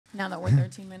Now that we're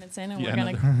 13 minutes in and we're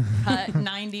going to cut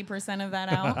 90% of that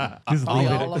out.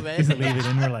 All of it. Just leave it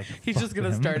in. We're like, He's just going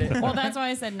to start it. Well, that's why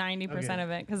I said 90% of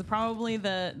it, because probably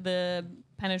the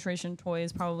penetration toy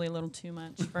is probably a little too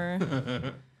much for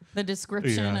the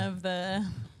description of the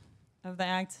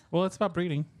act. Well, it's about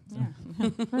breeding.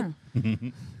 Yeah.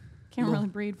 Can't really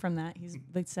breed from that. He's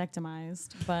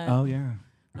vasectomized. But Oh, yeah.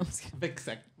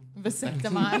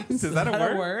 vasectomized. Is that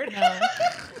a word? No.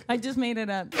 I just made it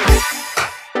up.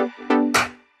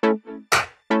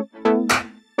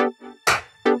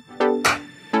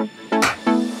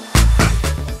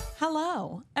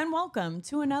 Hello, and welcome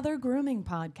to another grooming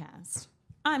podcast.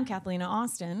 I'm Kathleen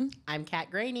Austin. I'm Kat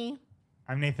Graney.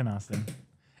 I'm Nathan Austin.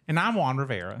 And I'm Juan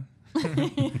Rivera.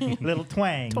 Little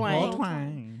twang.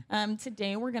 Twang.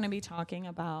 Today we're going to be talking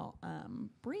about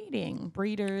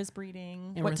breeders,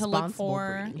 breeding, And what to look responsible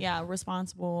for. breeding. Yeah,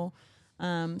 responsible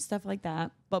stuff like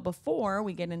that. But before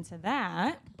we get into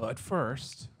that, But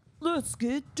first, let's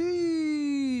get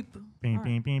deep. Beep,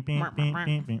 beep, beep, beep, beep,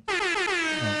 beep, beep.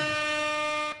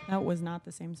 That was not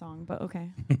the same song, but okay.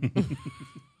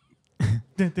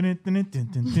 Dun, dun, dun, dun, dun,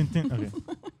 dun, dun, dun.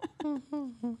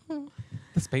 Okay.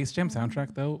 the Space Jam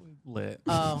soundtrack, though, lit.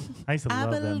 Oh, I used to I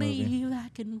love that movie. believe I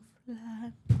can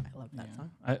fly. I love that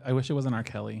song. I wish it wasn't R.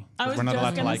 Kelly. I was We're not allowed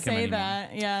just to going like to him say anymore.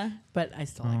 that. Yeah. But I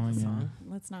still like the yeah. song.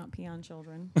 Let's not pee on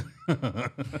children.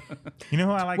 You know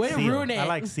who I like? Way to Seal. ruin it. I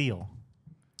like Seal.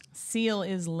 Seal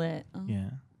is lit. Oh. Yeah.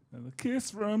 A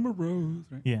kiss from a rose.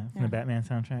 Right? Yeah. From Yeah. the Batman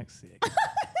soundtrack. Sick.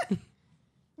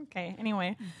 Okay,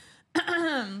 anyway.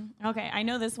 Okay, I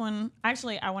know this one.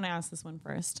 Actually, I want to ask this one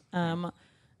first.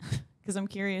 Because I'm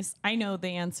curious. I know the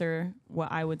answer,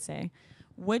 what I would say.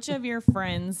 Which of your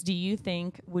friends do you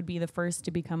think would be the first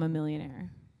to become a millionaire?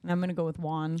 And I'm going to go with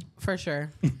Juan. For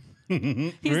sure.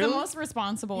 He's the most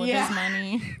responsible with Yeah. his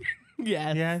money.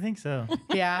 Yes. Yeah, I think so.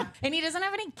 Yeah. And he doesn't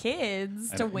have any kids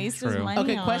to waste his True. money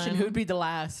Okay, on. question. Who'd be the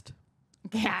last?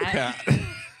 Cat.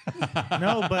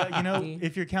 No, but you know,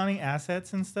 if you're counting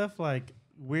assets and stuff, like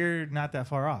we're not that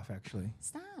far off actually.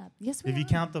 Stop. Yes, we If you are.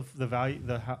 count the value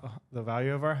the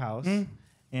value of our house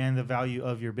and the value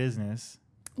of your business,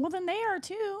 Well, then they are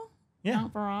too. yeah.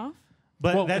 Not far off.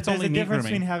 But Well, there's it's only a meat difference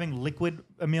grooming. between having liquid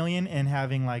 $1 million and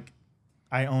having like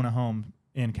I own a home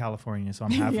in California, so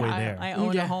I'm halfway yeah, there. I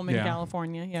own a Yeah. home in Yeah.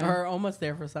 California. Yeah. Or almost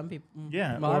there for some people.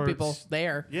 Yeah, A lot or of people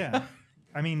there. Yeah.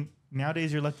 I mean,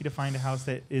 nowadays you're lucky to find a house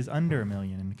that is under $1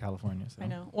 million in California. So. I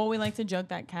know. Well, we like to joke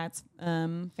that Kat's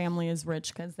family is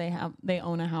rich because they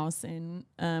own a house in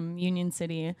Union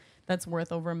City that's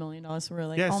worth over $1 million. So we're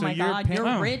like, Yeah, oh so my you're God, you're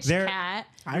paying- rich, they're- Kat.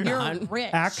 I'm You're not. rich.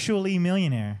 Actually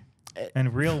millionaire.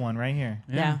 And real one right here.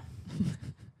 Yeah.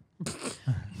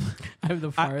 I'm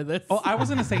the farthest I was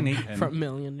going to say Nathan. from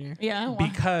millionaire. Yeah. Why?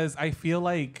 because I feel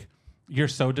like you're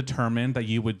so determined that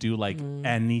you would do like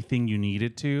anything you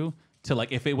needed to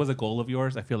like if it was a goal of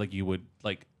yours, I feel like you would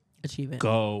like Achieve it.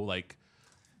 go like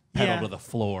pedal Yeah. to the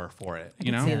floor for it. I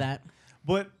You can know? see that.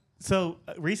 But so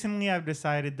recently I've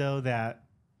decided though that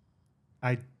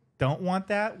I don't want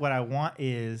that. What I want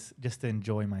is just to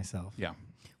enjoy myself. Yeah.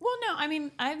 Well, no, I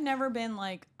mean, I've never been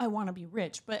like, I want to be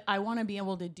rich, but I want to be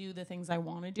able to do the things I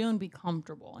want to do and be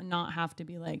comfortable and not have to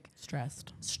be like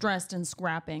stressed and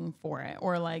scrapping for it.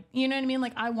 Or like, you know what I mean?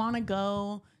 Like, I want to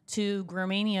go to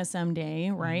Gromania someday,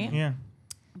 right? Yeah.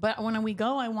 But when we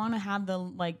go, I want to have the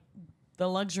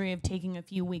luxury of taking a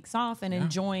few weeks off and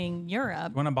enjoying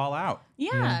Europe. You want to ball out.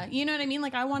 Yeah, you know what I mean?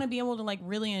 Like, I want to be able to like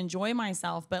really enjoy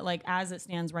myself, but like as it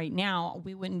stands right now,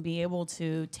 we wouldn't be able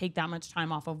to take that much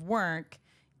time off of work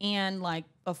and like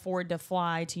afford to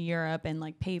fly to Europe and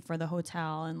like pay for the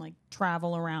hotel and like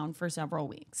travel around for several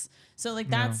weeks. So like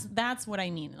that's what I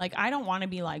mean. Like, I don't want to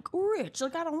be like rich.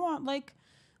 Like, I don't want like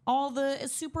all the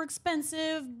super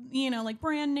expensive, you know, like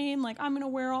brand name, like I'm going to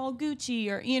wear all Gucci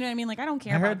or, you know what I mean? Like, I don't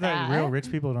care I about heard that. that real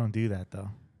rich people don't do that though.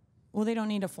 Well, they don't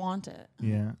need to flaunt it.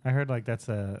 Yeah. I heard like that's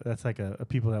like a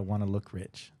people that want to look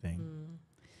rich thing.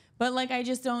 But like, I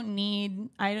just don't need,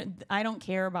 I don't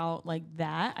care about like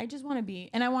that. I just want to be,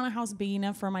 and I want a house big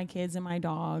enough for my kids and my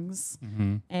dogs.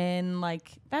 And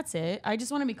like, that's it. I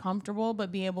just want to be comfortable,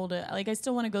 but be able to, like, I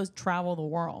still want to go travel the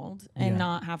world and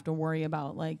not have to worry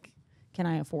about like, can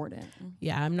I afford it?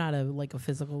 Yeah, I'm not a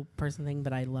physical person thing,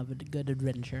 but I love a good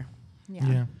adventure.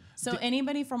 Yeah. So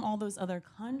anybody from all those other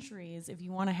countries, if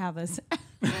you want to have us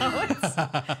out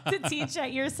to teach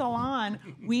at your salon,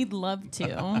 we'd love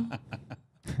to.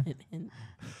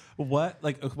 What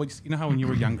like you know how when you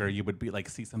were younger you would be like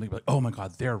see something like, oh my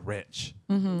God, they're rich.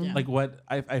 Yeah. Like what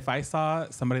if I saw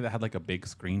somebody that had like a big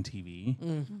screen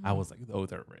TV, I was like, oh,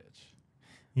 they're rich.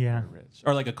 Yeah. They're rich.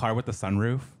 Or like a car with a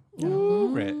sunroof. Ooh,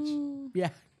 rich. Yeah.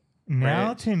 Now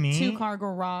Rich. to me, 2-car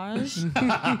garage.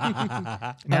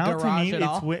 now to garage me, at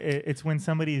all? it's when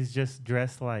somebody is just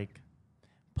dressed like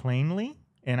plainly,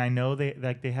 and I know they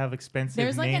have expensive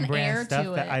There's, like, name an brand air stuff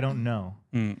to that it. I don't know.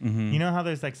 Mm-hmm. You know how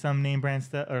there's like some name brand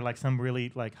stuff or like some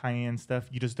really like high end stuff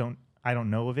I don't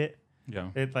know of it. Yeah.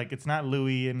 It's not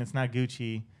Louis and it's not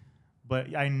Gucci,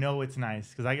 but I know it's nice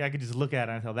because I could just look at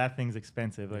it and tell that thing's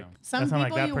expensive. Like Some that's not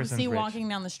people like that you person's see rich. walking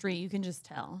down the street, you can just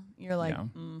tell. You're like,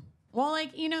 Yeah. Well,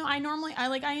 like, you know, I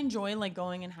enjoy like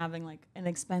going and having like an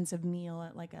expensive meal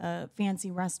at like a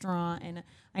fancy restaurant, and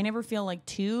I never feel like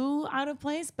too out of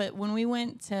place. But when we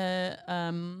went to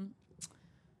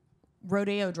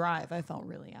Rodeo Drive, I felt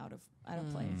really out of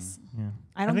place. Yeah.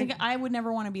 I don't think I would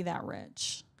never want to be that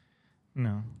rich.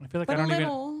 No. I feel like But I a don't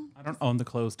little. I don't own the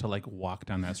clothes to like walk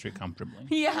down that street comfortably.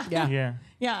 Yeah. Yeah. Yeah.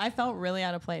 Yeah, I felt really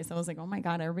out of place. I was like, oh my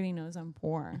God, everybody knows I'm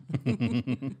poor.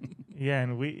 Yeah,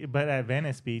 but at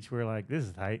Venice Beach, we're like, this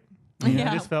is tight. You know,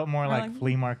 Yeah. it just felt more We're like like-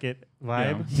 flea market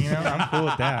vibe. You know, I'm cool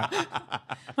with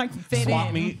that. Like fit Swap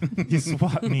in. meet. You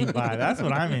swap meat vibe. That's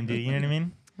what I'm into. You know what I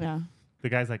mean? Yeah. The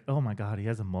guy's like, oh my God, he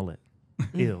has a mullet.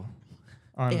 Ew.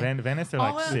 On Venice, they're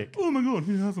All like, the- sick. Oh my god,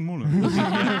 he has a mullet.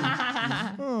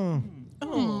 Oh.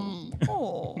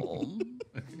 Oh.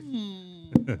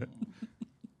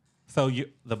 So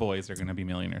the boys are gonna be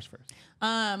millionaires first.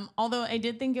 Although I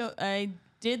did think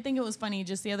it was funny.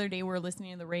 Just the other day, we were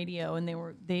listening to the radio, and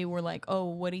they were like, "Oh,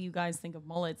 what do you guys think of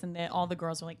mullets?" And all the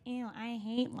girls were like, "Ew, I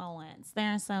hate mullets.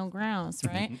 They're so gross,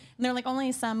 right?" And they're like,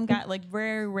 "Only some guy, like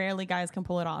very rarely, guys can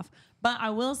pull it off." But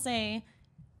I will say,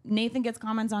 Nathan gets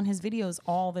comments on his videos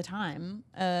all the time.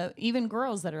 Even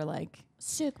girls that are like,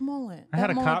 "Sick mullet." I had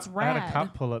a mullet's cop. I had a rad."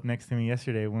 cop pull up next to me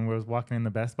yesterday when we was walking in the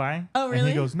Best Buy. Oh, And really?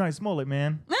 he goes, "Nice mullet,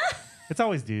 man." It's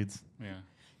always dudes. Yeah.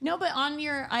 No, but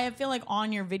I feel like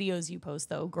on your videos you post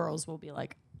though, girls will be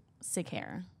like, "Sick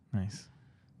hair." Nice.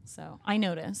 So I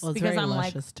notice Well, it's because very I'm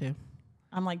luscious too.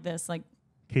 like this, like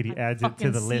Katie adds it to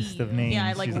fucking the see list of you. names. Yeah,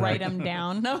 I like She's write them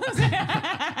down. No,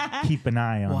 Keep an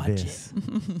eye on Watch this.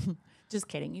 just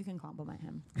kidding. You can compliment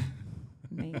him,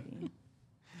 maybe.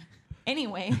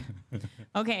 Anyway,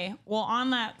 okay. Well,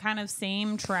 on that kind of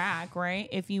same track, right?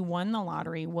 If you won the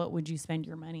lottery, what would you spend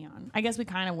your money on? I guess we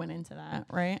kind of went into that,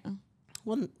 right?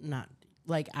 Well, not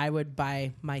like I would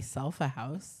buy myself a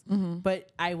house, but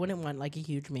I wouldn't want like a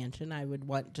huge mansion. I would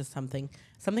want just something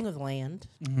with land.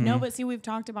 No, but see, we've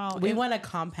talked about We want a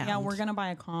compound. Yeah, we're gonna buy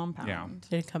a compound. Yeah.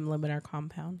 Did it come live in our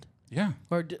compound, Yeah.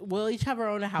 or we'll each have our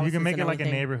own house. You can make it like a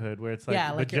neighborhood where it's like, Yeah,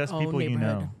 but like your just own people you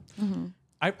know. neighborhood.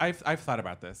 I've thought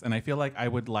about this, and I feel like I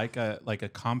would like a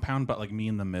compound, but like me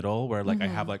in the middle, where like I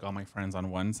have like all my friends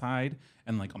on one side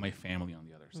and like all my family on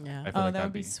the other side. Yeah. I feel Oh, like that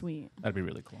would be sweet. That'd be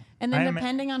really cool. And then I am-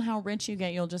 depending on how rich you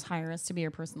get, you'll just hire us to be your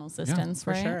personal assistants,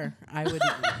 For right? sure, I would.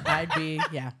 I'd be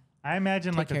I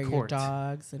imagine take like care a of your court,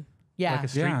 dogs and like a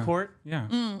street Yeah. court, Yeah.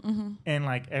 and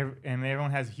like and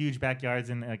everyone has huge backyards,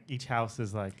 and like each house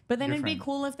is like. But then it'd be different.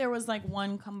 cool if there was like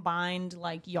one combined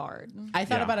like yard. I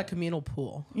thought Yeah. about a communal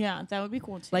pool. Yeah, that would be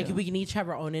cool too. Like we can each have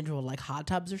our own individual like hot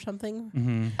tubs or something.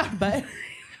 Mm-hmm. But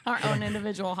our own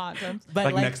individual hot tubs. but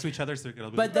Like, like, next to each other, so we could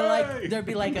all be but then like "Hey!" there'd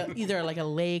be like either like a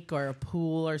lake or a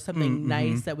pool or something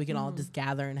nice that we can all just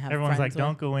gather and have. Everyone's like, friends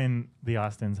 "Don't go in the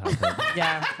Austin's hot tub." with.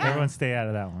 Yeah. Everyone stay out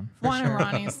of that one. One and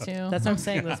Ronnie's too. That's what I'm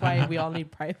saying. That's why we all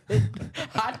need private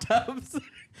hot tubs.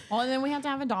 Well, then we have to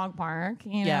have a dog park,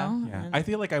 you Yeah. know? Yeah. And I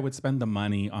feel like I would spend the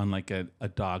money on like a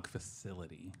dog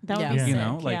facility. that would Yeah. be You sick.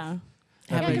 know, like- yeah.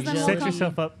 Have Yeah, a 'cause then gym. we'll Set come-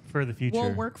 yourself up for the future.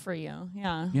 We'll work for you.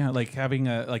 Yeah. Yeah, like having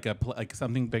like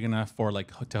something big enough for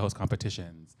like to host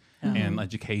competitions and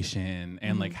education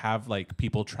and like have like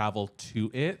people travel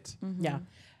to it. Yeah.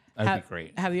 That'd be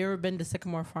great. Have you ever been to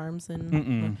Sycamore Farms?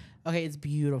 Okay, it's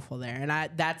beautiful there, and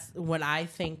that's when I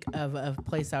think of a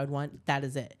place I would want. That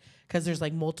is it, because there's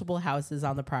like multiple houses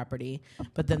on the property,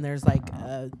 but then there's like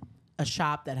a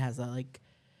shop that has like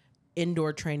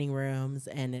indoor training rooms,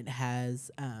 and it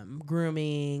has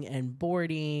grooming and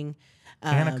boarding.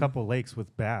 and a couple lakes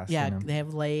with bass. Yeah, in them. they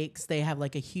have lakes. They have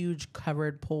like a huge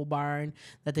covered pole barn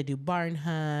that they do barn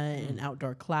hunt and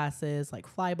outdoor classes like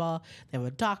fly ball. They have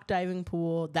a dock diving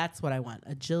pool. That's what I want.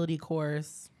 Agility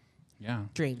course. Yeah.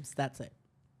 Dreams. That's it.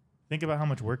 Think about how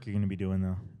much work you're going to be doing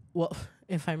though. Well,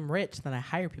 if I'm rich, then I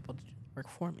hire people to work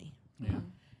for me. Yeah.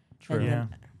 True. Yeah.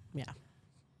 Yeah.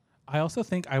 I also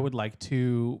think I would like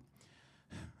to.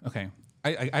 Okay.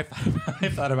 I've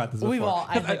thought about this before. We've all-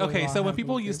 I 'Cause think we've okay, all so when had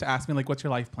people little used to ask me like, "What's your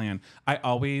life plan?" I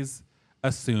always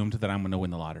assumed that I'm going to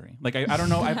win the lottery. Like I don't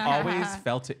know. I've always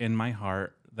felt it in my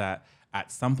heart that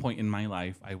at some point in my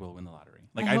life I will win the lottery.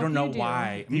 Like I I hope don't know you do.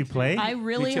 why. Do you play? I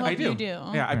really Me too. hope I do. you do.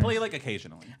 Yeah, I play like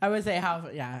occasionally. I would say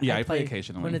Yeah, I play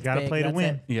occasionally. When You it's gotta big, play to that's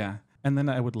win. it. Yeah, and then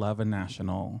I would love a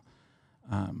national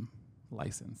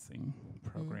licensing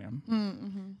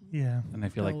program, Yeah. and I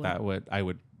feel like I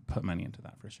would put money into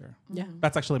that for sure. Yeah.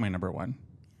 That's actually my number one.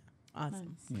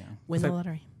 Awesome. Yeah, Win 'Cause the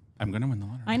lottery. I'm gonna win the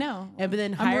lottery. I know. And but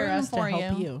then I'm hire rooting us to for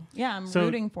help you. Yeah, I'm So-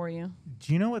 rooting for you.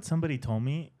 Do you know what somebody told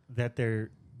me? That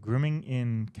their grooming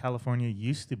in California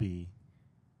used to be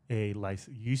a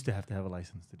license. You used to have a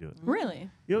license to do it. Really?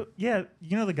 Yeah,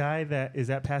 you know the guy that is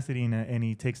at Pasadena and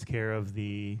he takes care of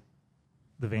the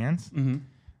vans. Mm-hmm.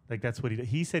 Like that's what he did.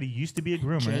 He said he used to be a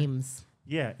groomer. James.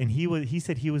 Yeah, and he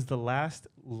said he was the last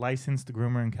licensed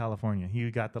groomer in California. He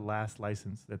got the last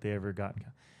license that they ever got.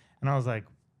 And I was like,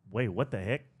 wait, what the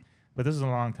heck? But this was a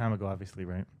long time ago, obviously,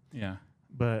 right? Yeah.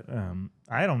 But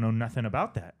I don't know nothing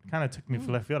about that. Kind of took me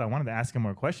for left field. I wanted to ask him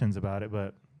more questions about it,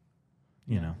 but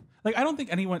you know. Like I don't think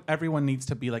everyone needs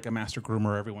to be like a master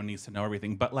groomer. Everyone needs to know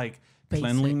everything. But like Basic.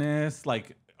 cleanliness,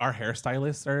 like our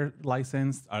hairstylists are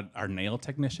licensed, our nail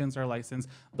technicians are licensed,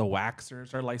 the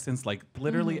waxers are licensed. Like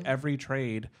literally every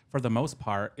trade, for the most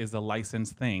part, is a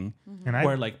licensed thing. And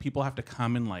Where like people have to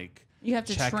come and like You have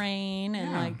to check. train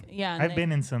and and I've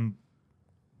been in some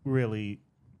really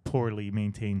poorly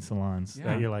maintained salons Yeah.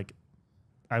 that you're like,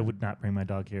 I would not bring my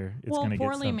dog here. It's well, gonna get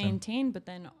poorly something. maintained, but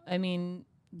then I mean,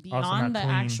 Also beyond the not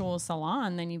clean. actual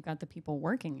salon, then you've got the people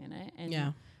working in it, and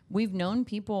Yeah. we've known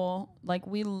people like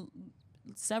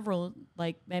several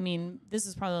like I mean, this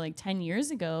is probably like 10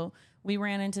 years ago. We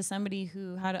ran into somebody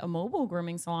who had a mobile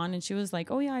grooming salon, and she was like,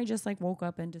 "Oh yeah, I just like woke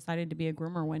up and decided to be a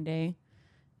groomer one day."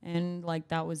 And like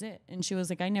that was it. And she was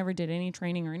like, I never did any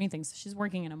training or anything. So she's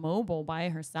working in a mobile by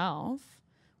herself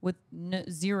with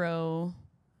zero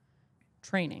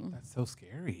training. That's so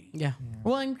scary. Yeah.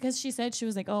 Well, and because she said, she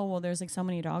was like, oh, well, there's like so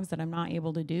many dogs that I'm not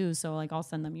able to do. So like, I'll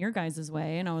send them your guys'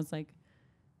 way. And I was like,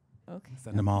 okay.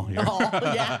 Send them all here. Oh,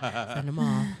 yeah. Send them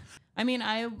all. I mean,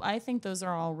 I think those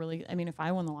are all really, I mean, if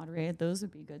I won the lottery, those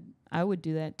would be good. I would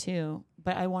do that too.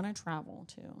 But I want to travel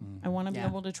too. I want to be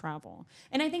able to travel.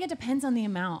 And I think it depends on the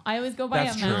amount. I always go by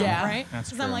That's amount, true. Yeah. right? That's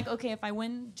Because I'm true. like, okay, if I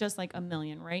win just like $1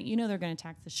 million, right? You know they're going to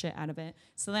tax the shit out of it.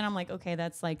 So then I'm like, okay,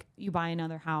 that's like you buy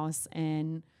another house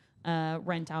and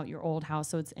rent out your old house.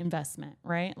 So it's investment,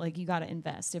 right? Like you got to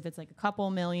invest. If it's like a couple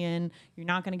million, you're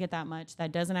not going to get that much.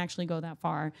 That doesn't actually go that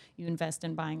far. You invest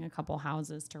in buying a couple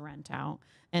houses to rent out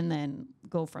and then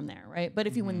go from there, right? But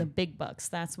if you win the big bucks,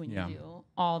 that's when Yeah. you do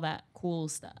all that cool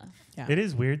stuff. Yeah. It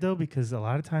is weird though because a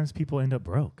lot of times people end up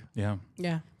broke. Yeah.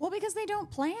 Yeah. Well, because they don't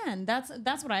plan. That's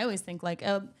what I always think. Like,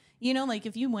 you know, like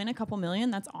if you win a couple million,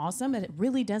 that's awesome, but it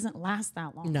really doesn't last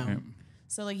that long. No. Yeah.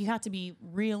 So like you have to be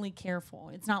really careful.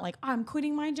 It's not like I'm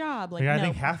quitting my job. Like Like, I no,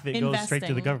 think half of it goes straight to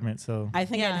the investing. government. So I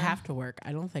think Yeah. I'd have to work.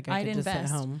 I don't think I I'd could just sit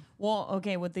invest. home. Well,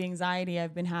 okay, with the anxiety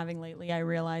I've been having lately, I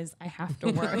realized I have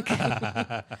to work.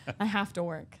 I have to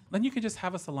work. Then you could just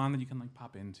have a salon that you can like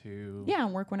pop into. Yeah,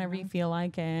 and work whenever you feel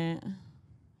like it.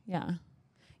 Yeah.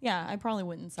 Yeah, I probably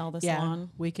wouldn't sell the Yeah. salon.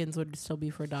 Weekends would still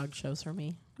be for dog shows for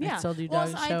me. Yeah. I'd still do Well,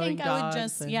 dog so I showing think I would dogs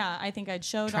just, and- I think I'd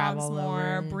show dogs travel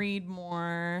more, over. breed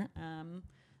more,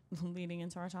 leading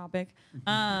into our topic.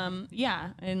 Yeah,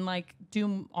 and like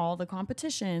do all the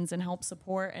competitions and help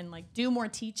support and like do more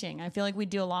teaching. I feel like we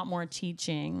do a lot more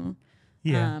teaching.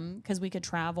 yeah. Because we could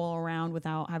travel around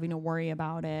without having to worry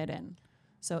about it. And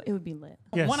so it would be lit.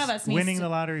 Yes, One of us needs winning to, the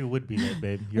lottery would be lit,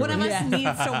 babe. You're one of right. us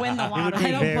needs to win the would lottery. be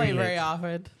I don't very play lit. very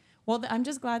often. Well, I'm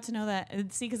just glad to know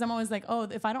that. See, because I'm always like, oh,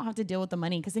 if I don't have to deal with the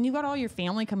money, because then you got all your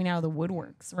family coming out of the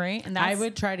woodworks, right? And I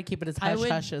would try to keep it as I hush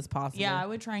would- hush as possible. Yeah, I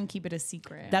would try and keep it a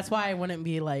secret. That's why I wouldn't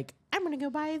be like, I'm gonna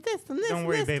go buy this and this. Don't and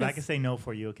worry, this, babe. I 'cause- can say no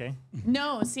for you, okay?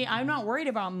 No, see, I'm not worried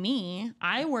about me.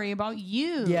 I worry about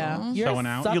you. Yeah, you're Showing a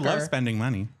out. You love sucker. spending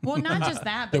money. Well, not just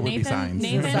that, There but would be signs.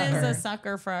 Nathan He's a is a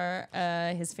sucker. sucker for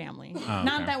his family. Oh,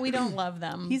 Not okay. that we don't love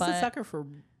them. He's but a sucker for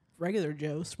regular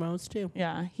Joe Schmoes too.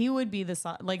 Yeah, he would be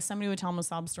like somebody would tell him a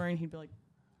sob story and he'd be like,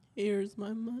 Here's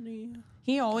my money.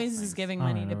 he always is giving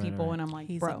money to right, people, right. and I'm like,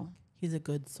 He's bro, he's a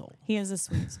good soul. he is a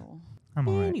sweet soul. I'm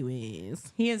all right.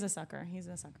 Anyways, He is a sucker. He's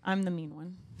a sucker. I'm the mean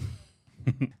one.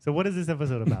 So what is this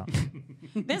episode about?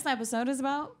 This episode is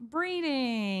about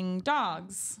breeding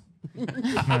dogs.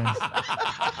 Nice.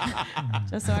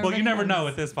 Just so Well, you everybody never know knows.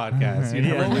 with this podcast. You Yeah.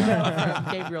 never Well, we know. know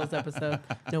from Gabriel's episode,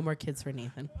 no more kids for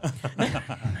Nathan.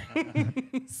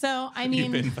 So I You've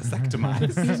mean, been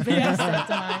vasectomized.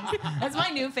 vasectomized. That's my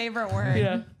new favorite word.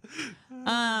 Yeah.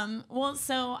 Well,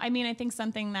 so I mean, I think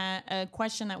a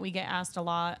question that we get asked a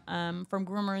lot from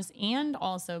groomers and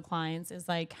also clients is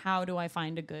like, how do I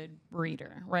find a good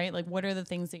breeder, right? Like, what are the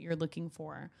things that you're looking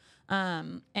for?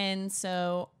 And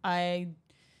so I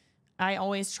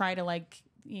always try to like,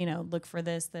 look for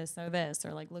this, or this,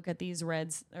 or like look at these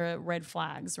red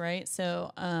flags, right?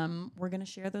 So we're gonna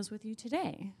share those with you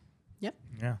today. Yep.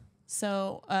 Yeah.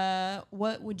 So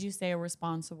what would you say a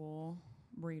responsible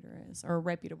breeder is, or a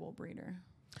reputable breeder?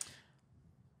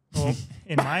 Well,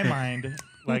 in my mind,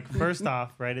 like first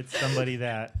off, right, it's somebody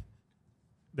that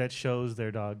shows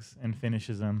their dogs and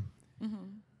finishes them.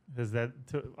 Because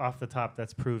off the top,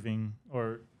 that's proving,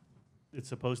 or it's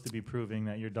supposed to be proving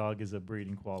that your dog is a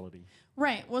breeding quality.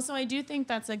 Right. Well, so I do think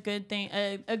that's a good thing,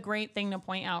 a great thing to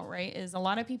point out, right? Is a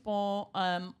lot of people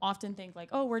often think like,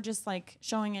 oh, we're just like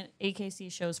showing it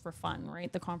AKC shows for fun,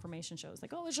 right? The conformation shows,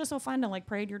 like, oh, it's just so fun to like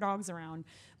parade your dogs around.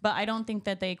 But I don't think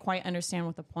that they quite understand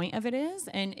what the point of it is.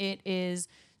 And it is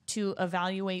to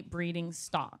evaluate breeding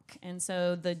stock. And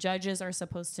so the judges are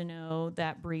supposed to know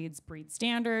that breed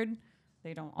standard.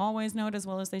 They don't always know it as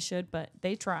well as they should, but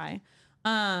they try.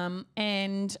 I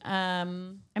mean,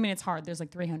 it's hard. There's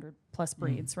like 300 plus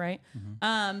breeds, right?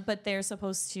 But they're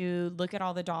supposed to look at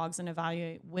all the dogs and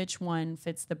evaluate which one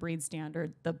fits the breed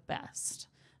standard the best.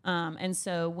 And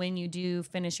so when you do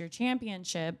finish your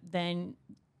championship, then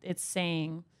it's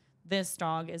saying this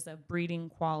dog is a breeding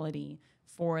quality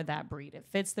for that breed. It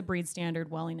fits the breed standard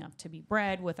well enough to be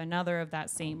bred with another of that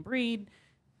same breed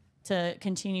to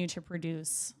continue to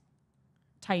produce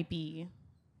type E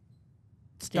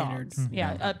Standard. dogs.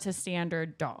 Yeah, up to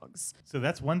standard dogs. So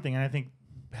that's one thing. And I think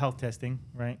health testing,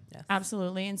 right? Yes.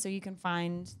 Absolutely. And so you can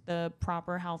find the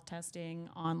proper health testing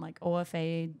on like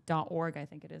OFA.org, I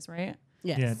think it is, right?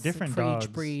 Yes. Yeah, different for dogs.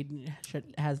 each breed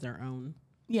has their own.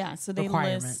 Yeah, so they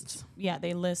Requirements.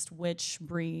 they list which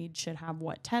breed should have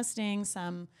what testing.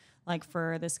 Some, like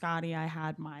for the Scotty, I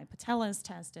had my patellas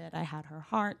tested. I had her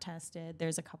heart tested.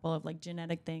 There's a couple of like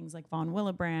genetic things like von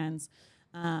Willebrand's.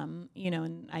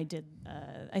 And I did,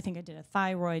 I think I did a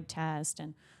thyroid test.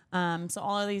 And so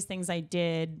all of these things I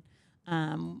did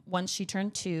once she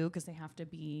turned 2, because they have to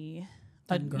be,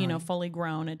 fully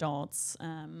grown adults.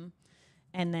 And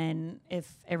then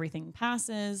if everything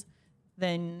passes,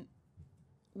 then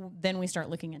we start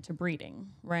looking into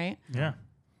breeding, right? Yeah.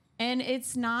 And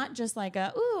it's not just like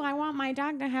I want my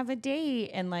dog to have a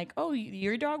date, and like, oh,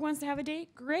 your dog wants to have a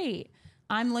date? Great.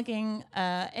 I'm looking,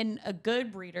 and a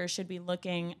good breeder should be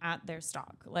looking at their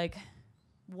stock. Like,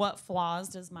 what flaws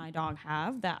does my dog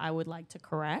have that I would like to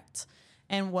correct?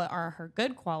 And what are her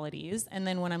good qualities? And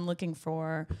then when I'm looking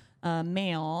for a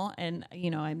male, and,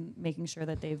 I'm making sure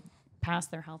that they've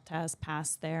passed their health test,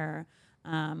 passed their,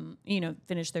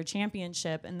 finished their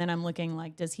championship. And then I'm looking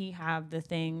like, does he have the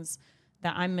things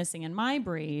that I'm missing in my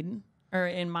breed or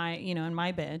in my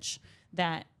bitch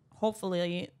that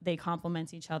hopefully they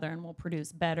complement each other and will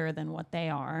produce better than what they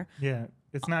are. Yeah.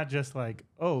 It's not just like,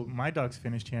 oh, my dog's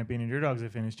finished champion and your dog's a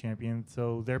finished champion,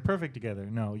 so they're perfect together.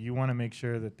 No, you want to make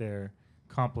sure that they're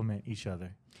complement each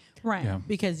other. Right. Yeah.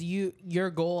 Because your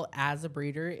goal as a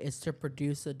breeder is to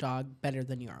produce a dog better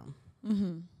than your own.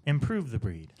 Mm-hmm. Improve the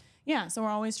breed. Yeah. So we're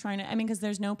always trying to, because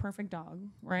there's no perfect dog,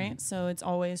 right? So it's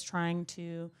always trying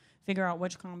to figure out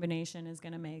which combination is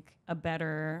going to make a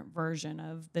better version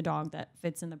of the dog that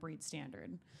fits in the breed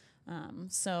standard.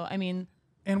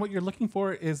 And what you're looking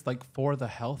for is like for the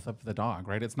health of the dog,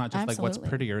 right? It's not just like what's Absolutely.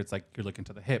 prettier. It's like you're looking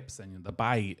to the hips and the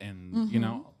bite and,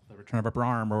 the return of upper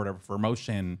arm or whatever for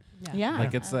motion. Yeah.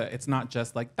 Like it's not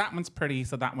just like that one's pretty,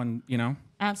 so that one,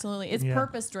 Absolutely. It's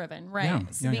purpose driven, right? Yeah.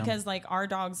 So Yeah. because like our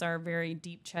dogs are very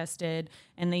deep chested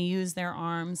and they use their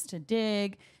arms to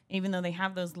dig, even though they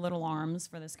have those little arms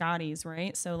for the Scotties,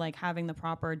 right? So like having the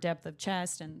proper depth of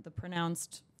chest and the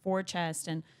pronounced fore chest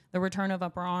and the return of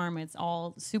upper arm, it's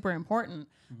all super important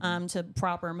to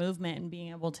proper movement and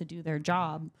being able to do their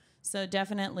job. So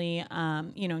definitely,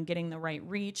 getting the right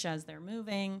reach as they're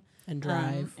moving. And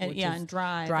drive. And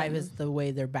drive. Drive is the way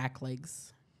their back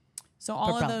legs. So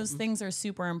all of propel those them. things are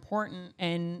super important.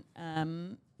 And,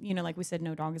 like we said,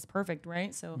 no dog is perfect,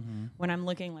 right? So when I'm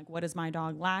looking like, what is my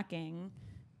dog lacking?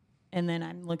 And then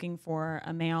I'm looking for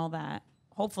a male that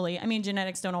hopefully,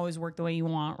 genetics don't always work the way you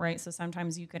want, right? So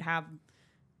sometimes you could have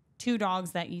 2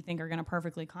 dogs that you think are going to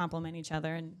perfectly complement each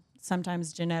other. And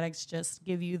sometimes genetics just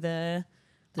give you the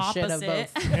the shit of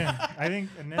opposite. both. Yeah, I think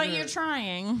another, But you're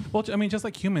trying. Well, I mean, just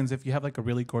like humans, if you have like a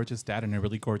really gorgeous dad and a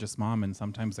really gorgeous mom, and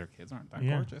sometimes their kids aren't that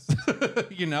gorgeous,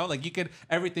 you know, like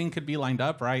everything could be lined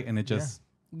up right, and it just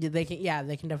Yeah,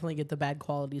 they can definitely get the bad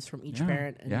qualities from each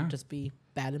parent and just be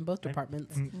bad in both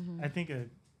departments. I think a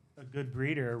good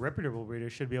breeder, a reputable breeder,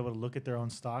 should be able to look at their own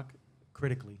stock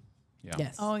critically. yeah.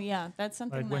 Yes. Oh yeah, that's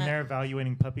something Like when they're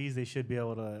evaluating puppies, they should be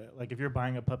able to, like if you're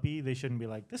buying a puppy, they shouldn't be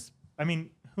like this. I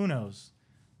mean, who knows?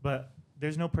 But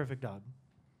there's no perfect dog,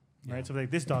 right? So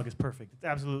like this dog is perfect. It's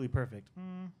absolutely perfect.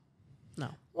 No.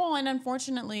 Well, and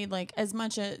unfortunately, like as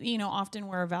much as, often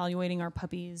we're evaluating our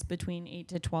puppies between 8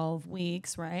 to 12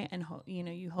 weeks, right? And,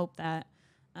 you hope that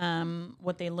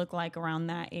what they look like around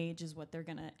that age is what they're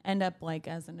going to end up like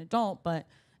as an adult. But,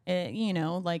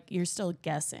 like you're still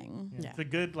guessing. Yeah. It's a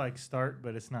good like start,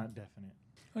 but it's not definite.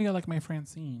 Oh yeah, like my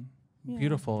Francine,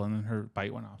 beautiful, and then her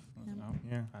bite went off.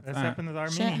 Yeah, That's that's that. happened with our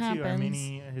Shit mini too. Our happens.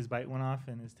 mini, his bite went off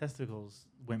and his testicles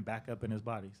went back up in his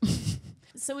body.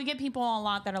 So we get people a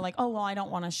lot that are like, oh, well, I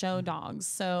don't want to show dogs.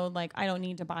 So like, I don't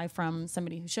need to buy from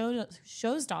somebody who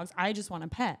shows dogs. I just want a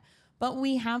pet. But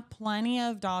we have plenty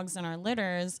of dogs in our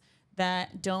litters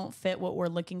that don't fit what we're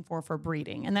looking for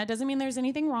breeding. And that doesn't mean there's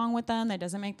anything wrong with them. That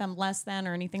doesn't make them less than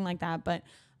or anything like that. But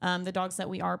the dogs that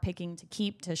we are picking to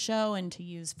keep, to show, and to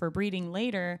use for breeding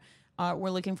later,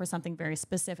 we're looking for something very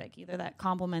specific, either that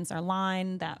complements our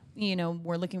line, that,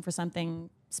 we're looking for something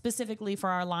specifically for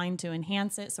our line to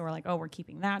enhance it. So we're like, oh, we're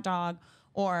keeping that dog.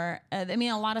 Or, a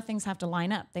lot of things have to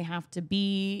line up. They have to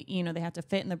be, they have to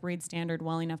fit in the breed standard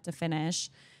well enough to finish,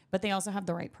 but they also have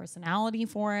the right personality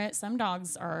for it. Some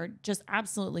dogs are just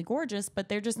absolutely gorgeous, but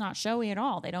they're just not showy at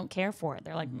all. They don't care for it.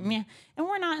 They're like, meh. And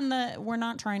we're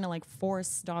not trying to like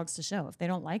force dogs to show. If they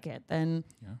don't like it, then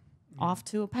off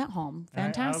to a pet home.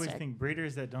 Fantastic. I always think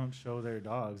breeders that don't show their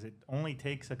dogs, it only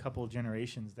takes a couple of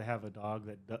generations to have a dog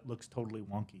that looks totally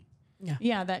wonky.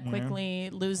 Yeah, that quickly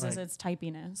loses its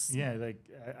typiness. Yeah, like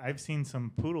I've seen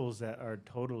some poodles that are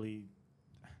totally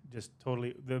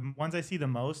the ones I see the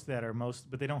most that are most,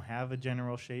 but they don't have a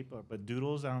general shape. But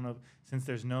doodles, I don't know, since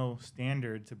there's no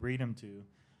standard to breed them to,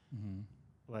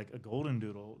 like a golden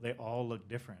doodle, they all look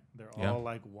different. They're all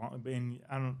like, and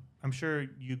I'm sure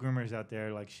you groomers out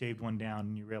there like shaved one down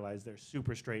and you realize they're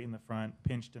super straight in the front,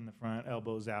 pinched in the front,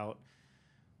 elbows out,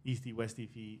 easty westy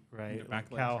feet, right? Like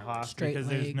cow hawk, because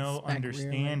there's no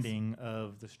understanding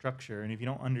of the structure. And if you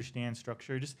don't understand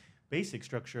structure, just basic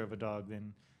structure of a dog,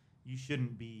 then you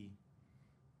shouldn't be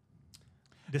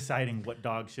deciding what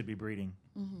dog should be breeding.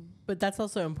 But that's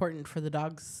also important for the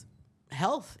dog's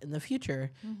health in the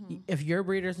future. If your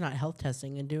breeder's not health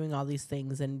testing and doing all these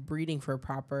things and breeding for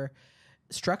proper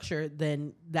structure,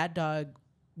 then that dog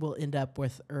will end up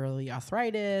with early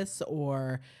arthritis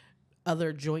or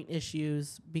other joint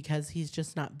issues because he's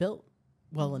just not built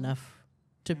well enough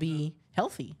to be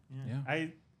healthy.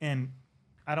 I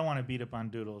don't want to beat up on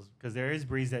doodles because there is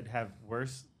breeds that have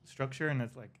worse structure, and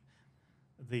it's like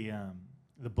the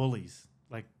bullies,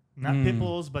 like not pit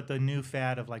bulls, but the new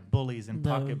fad of like bullies and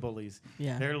pocket bullies.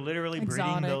 Yeah. They're literally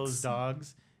breeding those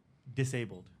dogs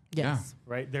disabled. Yes.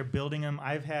 Right? They're building them.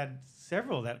 I've had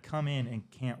several that come in and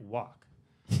can't walk.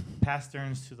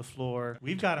 Pasterns to the floor.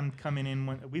 We've got them coming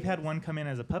in. We've had one come in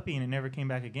as a puppy and it never came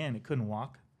back again. It couldn't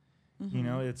walk.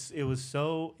 It was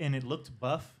so, and it looked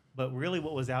buff, but really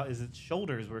what was out is its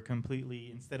shoulders were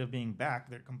completely, instead of being back,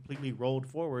 they're completely rolled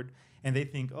forward, and they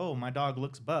think, oh, my dog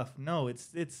looks buff. No, it's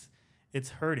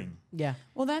hurting. Yeah.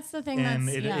 Well, that's the thing. And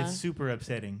it's super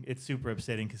upsetting. It's super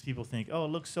upsetting because people think, oh, it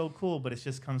looks so cool, but it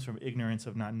just comes from ignorance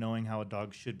of not knowing how a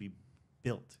dog should be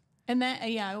built. And that,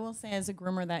 I will say as a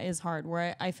groomer, that is hard,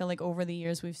 where I feel like over the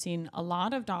years we've seen a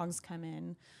lot of dogs come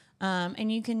in.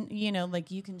 And you can,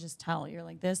 you can just tell, you're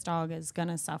like, this dog is going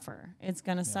to suffer. It's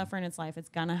going to suffer in its life. It's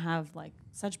going to have like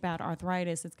such bad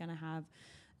arthritis. It's going to have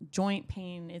joint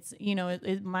pain. It's,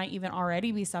 it might even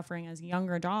already be suffering as a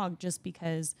younger dog just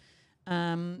because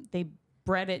they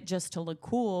bred it just to look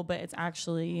cool, but it's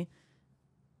actually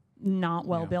not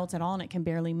well built at all, and it can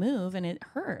barely move, and it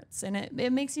hurts, and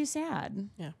it makes you sad.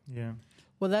 Yeah.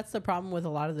 Well, that's the problem with a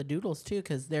lot of the doodles too,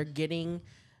 because they're getting,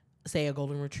 say, a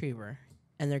golden retriever,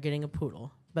 and they're getting a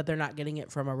poodle, but they're not getting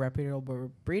it from a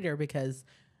reputable breeder because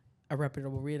a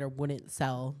reputable breeder wouldn't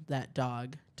sell that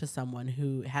dog to someone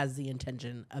who has the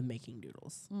intention of making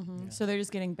doodles. So they're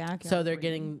just getting backyard. So they're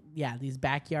getting these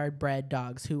backyard bred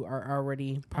dogs who are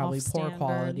already probably poor Off-standard,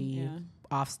 quality,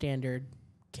 off standard,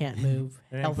 can't move,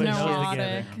 health put issues,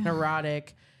 neurotic.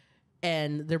 neurotic,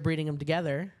 and they're breeding them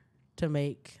together to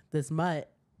make this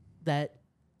mutt that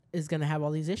is going to have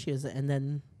all these issues, and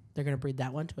then they're going to breed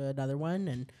that one to another one,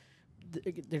 and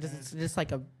they're just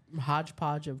like a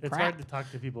hodgepodge of It's crap. hard to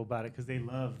talk to people about it because they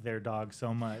love their dog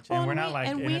so much, Well, and we're not like,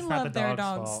 and and we it's not the love their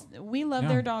dog's dogs. fault. We love Yeah.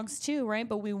 their dogs too, right?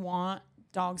 But we want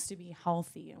dogs to be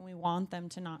healthy, and we want them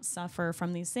to not suffer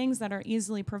from these things that are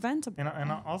easily preventable.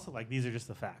 And also, like, these are just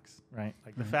the facts, right?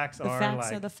 Like, the facts the are facts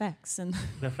like are the facts, and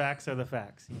the facts are the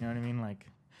facts. You know what I mean? Like,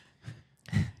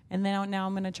 and then now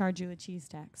I'm going to charge you a cheese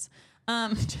tax.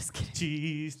 Just kidding.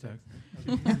 cheese.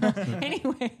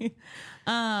 Anyway,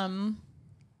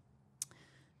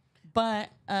 but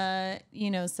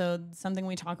so something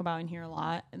we talk about in here a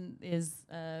lot is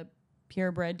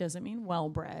purebred doesn't mean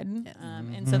well-bred. Yes.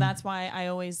 And so that's why I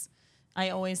always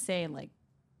say, like,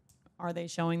 are they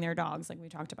showing their dogs, like we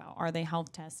talked about? Are they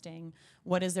health testing?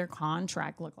 What does their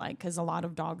contract look like? Because a lot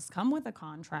of dogs come with a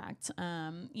contract.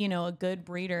 A good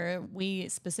breeder, we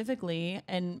specifically,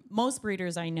 and most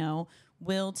breeders I know,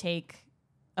 will take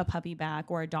a puppy back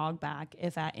or a dog back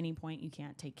if at any point you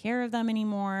can't take care of them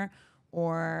anymore,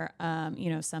 or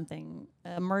something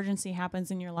emergency happens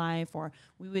in your life, or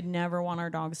we would never want our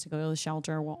dogs to go to the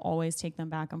shelter. We'll always take them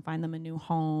back and find them a new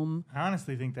home. I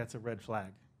honestly think that's a red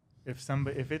flag.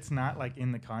 If it's not like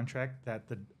in the contract that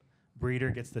the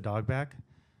breeder gets the dog back,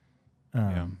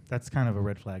 that's kind of a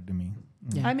red flag to me.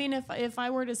 Yeah. I mean, if I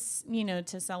were to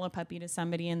sell a puppy to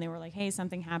somebody and they were like, hey,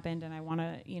 something happened and I want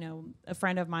to, a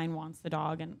friend of mine wants the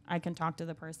dog, and I can talk to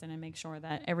the person and make sure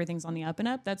that everything's on the up and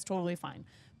up, that's totally fine.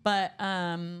 But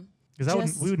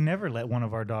because we would never let one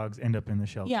of our dogs end up in the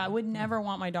shelter. yeah, I would never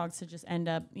want my dogs to just end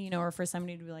up, or for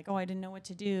somebody to be like, oh, I didn't know what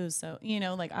to do. So,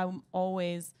 like, I'm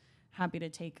always happy to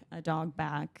take a dog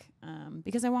back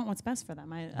because I want what's best for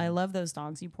them. I love those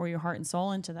dogs. You pour your heart and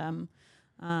soul into them.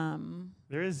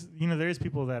 There is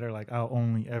people that are like, I'll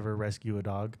only ever rescue a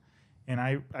dog, and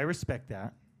I respect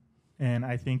that, and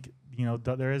I think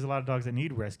there is a lot of dogs that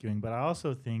need rescuing, but I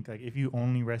also think, like, if you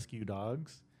only rescue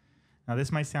dogs, now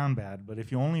this might sound bad, but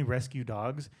if you only rescue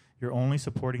dogs, you're only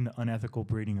supporting the unethical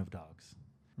breeding of dogs,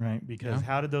 right? Because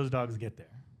how did those dogs get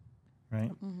there,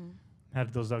 right? Mm-hmm. How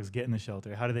did those dogs get in the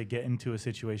shelter? How did they get into a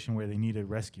situation where they needed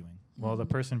rescuing? Well, the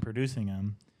person producing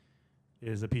them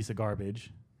is a piece of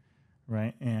garbage,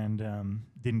 right? And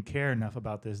didn't care enough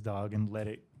about this dog and let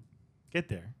it get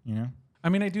there, I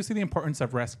mean, I do see the importance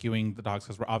of rescuing the dogs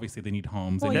because obviously they need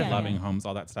homes, they need loving homes,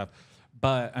 all that stuff.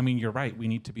 But I mean, you're right. We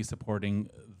need to be supporting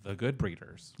the good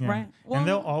breeders. Yeah. Right. Well, and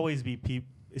there'll always be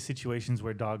situations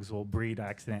where dogs will breed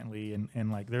accidentally,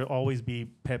 and like there'll always be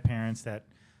pet parents that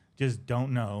just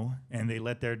don't know and they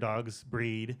let their dogs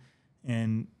breed,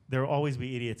 and there'll always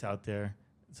be idiots out there.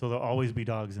 So there'll always be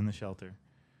dogs in the shelter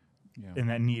and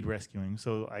that need rescuing.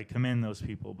 So I commend those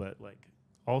people, but like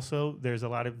also there's a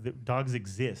lot of dogs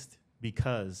exist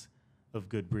because of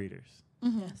good breeders.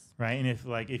 Mm-hmm. Yes. Right. And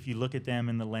if you look at them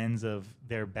in the lens of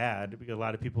they're bad, because a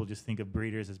lot of people just think of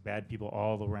breeders as bad people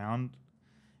all around.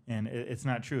 And it's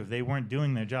not true. If they weren't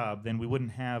doing their job, then we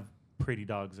wouldn't have pretty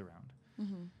dogs around.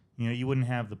 Mm-hmm. You wouldn't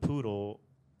have the poodle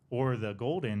or the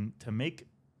golden to make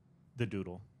the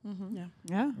doodle. Mm-hmm. Yeah.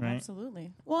 Yeah, Right?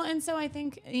 absolutely. Well, and so I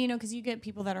think, because you get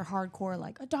people that are hardcore,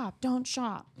 like adopt, don't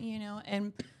shop,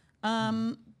 and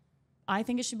I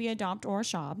think it should be adopt or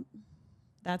shop.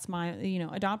 That's my,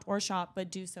 adopt or shop,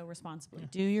 but do so responsibly.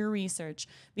 Do your research,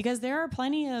 because there are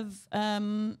plenty of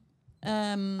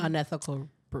Unethical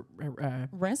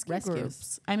rescue rescues.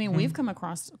 groups. I mean, we've come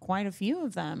across quite a few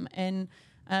of them, and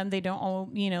they don't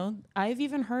all,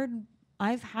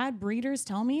 I've had breeders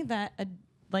tell me that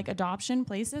adoption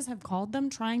places have called them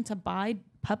trying to buy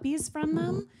puppies from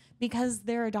them because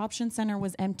their adoption center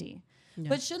was empty. Yeah.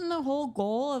 But shouldn't the whole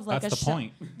goal of like That's the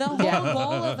point. the whole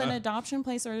goal of an adoption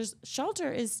place or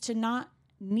shelter is to not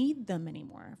need them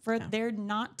anymore, for there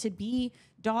not to be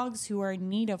dogs who are in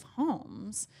need of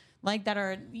homes, like that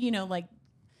are, like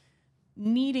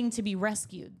needing to be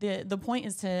rescued. The point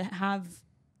is to have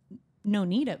no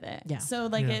need of it. Yeah. So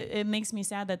it makes me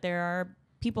sad that there are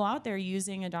people out there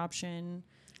using adoption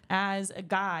as a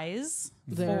guise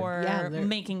for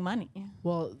making money.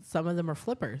 Well, some of them are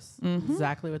flippers. Mm-hmm.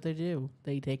 Exactly what they do.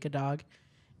 They take a dog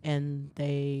and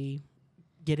they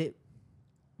get it,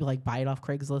 like buy it off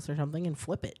Craigslist or something and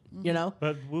flip it,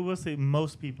 But we will say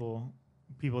most people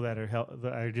that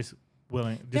are just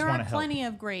willing, just There want are to help. plenty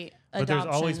of great But there's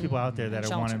always adoption people out there that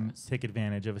want shelters. to take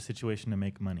advantage of a situation to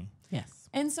make money. Yes.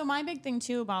 And so my big thing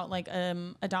too about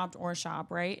adopt or shop,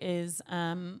 right, is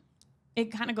it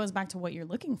kind of goes back to what you're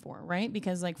looking for, right?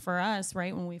 Because like for us,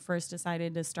 right, when we first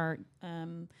decided to start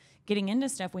getting into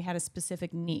stuff, we had a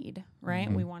specific need, right?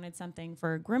 Mm-hmm. We wanted something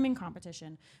for a grooming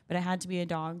competition, but it had to be a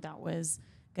dog that was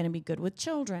going to be good with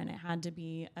children. It had to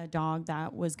be a dog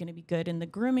that was going to be good in the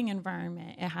grooming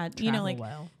environment. It had,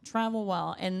 travel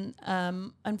well. And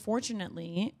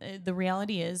unfortunately, the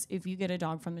reality is if you get a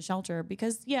dog from the shelter,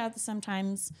 because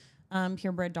sometimes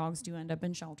purebred dogs do end up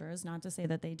in shelters, not to say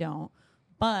that they don't,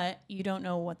 but you don't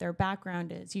know what their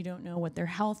background is. You don't know what their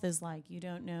health is like. You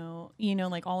don't know,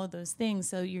 like all of those things.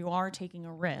 So you are taking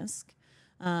a risk.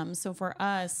 So for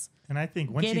us, and I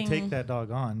think once you take that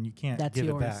dog on, you can't give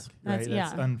it back. Right?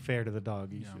 That's unfair to the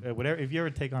dog. You should, whatever. If you ever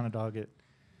take on a dog,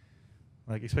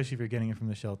 especially if you're getting it from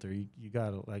the shelter, you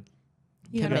gotta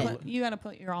you gotta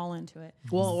put your all into it.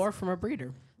 Well, or from a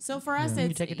breeder. So for us, it's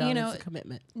you take a dog, it's a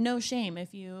commitment. No shame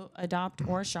if you adopt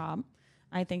or shop.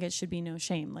 I think it should be no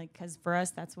shame, because for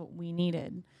us, that's what we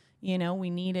needed. We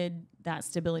needed that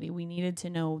stability. We needed to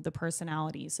know the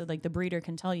personality. So the breeder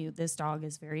can tell you, this dog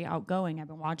is very outgoing. I've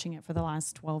been watching it for the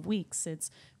last 12 weeks. It's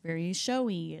very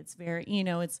showy. It's very,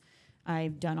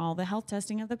 I've done all the health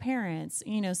testing of the parents,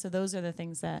 so those are the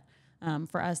things that,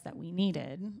 for us that we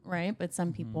needed. Right. But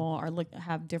some people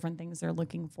have different things they're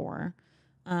looking for.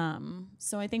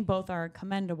 So I think both are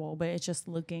commendable, but it's just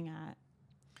looking at.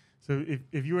 So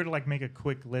if you were to make a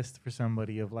quick list for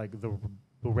somebody of the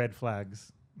red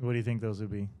flags, what do you think those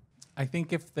would be? I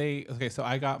think so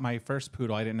I got my first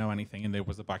poodle. I didn't know anything, and there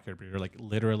was a backyard breeder.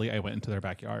 Literally, I went into their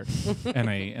backyard and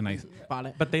I bought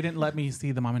it. But they didn't let me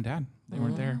see the mom and dad. They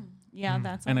weren't there. Yeah,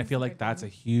 that's. And I feel like that's a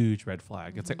huge red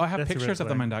flag. It's I have pictures of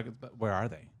the mom and dad, but where are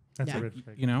they? That's a red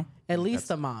flag. At least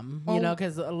the mom.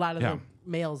 Because a lot of the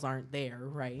males aren't there,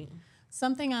 right?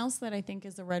 Something else that I think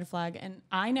is a red flag, and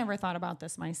I never thought about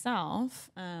this myself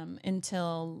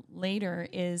until later,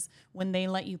 is when they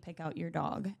let you pick out your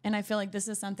dog. And I feel like this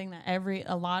is something that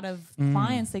a lot of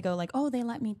clients, they go they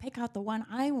let me pick out the one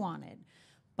I wanted.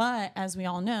 But as we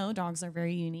all know, dogs are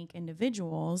very unique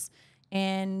individuals,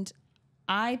 and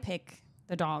I pick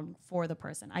the dog for the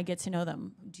person. I get to know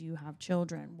them. Do you have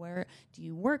children? Where do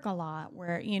you work a lot?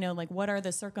 Where, what are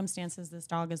the circumstances this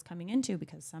dog is coming into?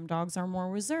 Because some dogs are more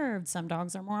reserved. Some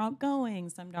dogs are more outgoing.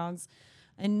 Some dogs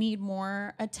need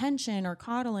more attention or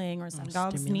coddling, or some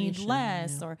dogs need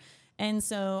less. And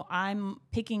so I'm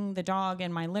picking the dog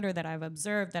in my litter that I've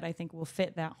observed that I think will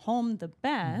fit that home the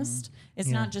best. It's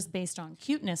not just based on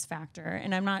cuteness factor,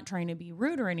 and I'm not trying to be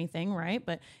rude or anything, right?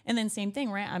 And then same thing,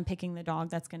 right? I'm picking the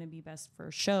dog that's going to be best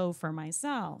for show for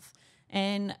myself.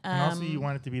 And also you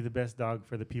want it to be the best dog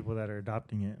for the people that are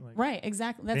adopting it. Right,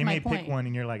 exactly. That's my point. They may pick one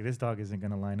and you're like, this dog isn't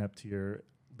going to line up to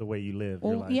the way you live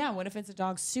your life. Yeah, what if it's a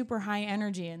dog super high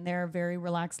energy and they're very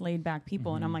relaxed, laid back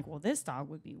people? And I'm like, well, this dog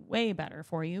would be way better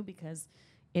for you because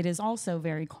it is also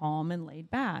very calm and laid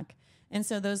back. And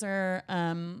so those are,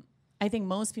 I think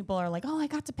most people are like, oh, I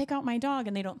got to pick out my dog,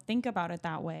 and they don't think about it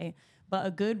that way. But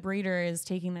a good breeder is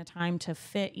taking the time to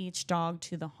fit each dog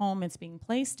to the home it's being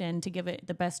placed in to give it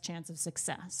the best chance of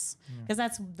success. Because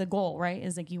that's the goal, right?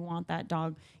 Is you want that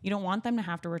dog. You don't want them to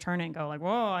have to return it and go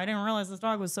whoa, I didn't realize this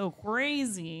dog was so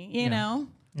crazy, you know?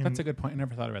 And that's a good point. I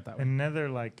never thought about it that way. Another,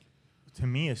 to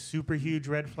me, a super huge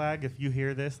red flag, if you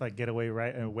hear this, get away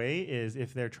right away, is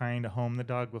if they're trying to home the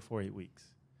dog before 8 weeks.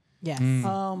 Yes.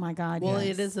 Oh, my God, Well,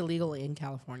 it is illegal in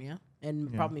California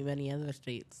and probably many other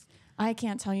states. I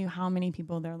can't tell you how many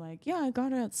people they're like, yeah, I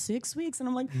got it at 6 weeks. And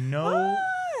I'm like,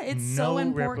 it's so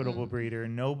important. No reputable breeder,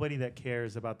 nobody that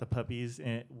cares about the puppies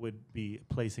would be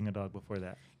placing a dog before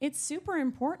that. It's super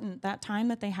important, that time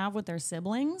that they have with their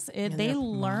siblings. They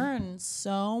learn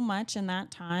so much in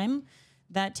that time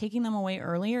that taking them away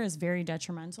earlier is very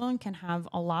detrimental and can have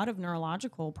a lot of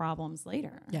neurological problems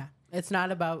later. Yeah. It's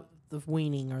not about the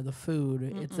weaning or the food.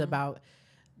 It's about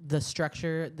the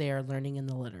structure they are learning in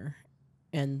the litter.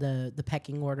 And the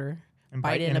pecking order, and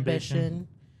bite inhibition,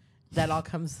 that all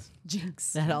comes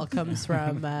jinx. That all comes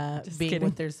from being kidding.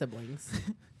 with their siblings.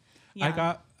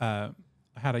 I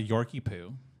had a Yorkie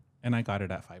poo, and I got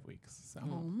it at 5 weeks. So.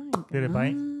 Oh my God. Did it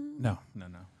bite? No.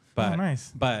 But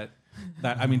nice. But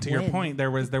that to your point,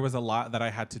 there was a lot that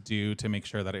I had to do to make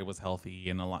sure that it was healthy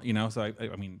and a lot, So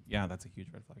I mean, that's a huge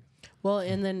red flag. Well,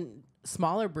 and then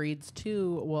smaller breeds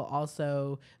too will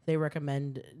also, they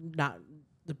recommend not.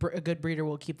 A good breeder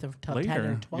will keep them till 10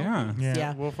 or 12 weeks.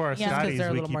 Yeah. Well, for our Scotties,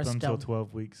 we keep them till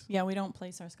 12 weeks. Yeah, we don't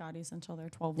place our Scotties until they're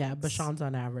 12 weeks. Yeah, Bichons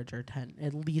on average are 10,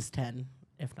 at least 10,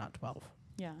 if not 12.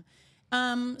 Yeah.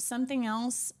 Something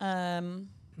else. Now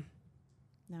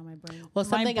my brain. Well,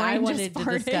 something I wanted to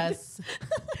discuss.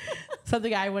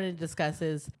 Something I wanted to discuss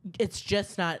is it's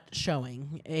just not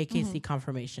showing AKC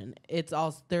confirmation. It's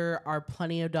also, there are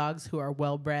plenty of dogs who are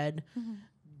well bred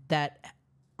that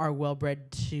are well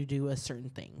bred to do a certain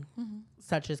thing,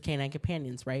 such as canine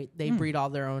companions, right? They breed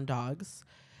all their own dogs.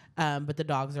 But the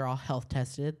dogs are all health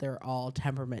tested. They're all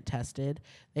temperament tested.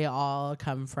 They all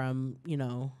come from,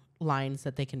 lines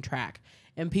that they can track.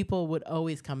 And people would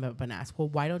always come up and ask, well,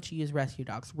 why don't you use rescue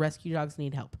dogs? Rescue dogs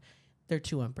need help. They're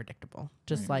too unpredictable,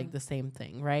 just like the same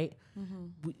thing, right?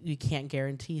 You can't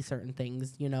guarantee certain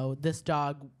things.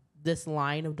 This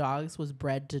line of dogs was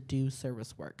bred to do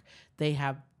service work. They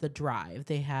have the drive.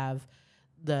 They have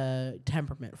the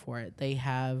temperament for it. They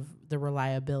have the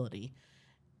reliability.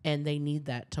 And they need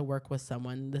that to work with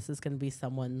someone. This is going to be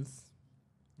someone's,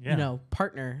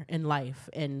 partner in life,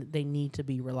 and they need to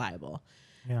be reliable.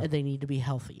 Yeah. And they need to be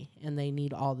healthy, and they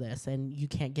need all this, and you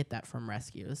can't get that from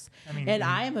rescues.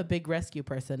 I am a big rescue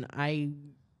person.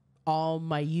 All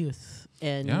my youth,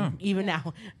 and even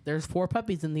now, there's 4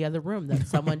 puppies in the other room that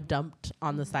someone dumped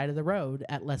on the side of the road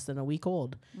at less than a week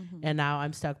old. And now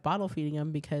I'm stuck bottle feeding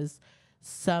them because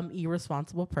some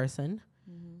irresponsible person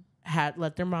had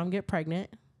let their mom get pregnant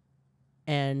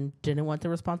and didn't want the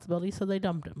responsibility, so they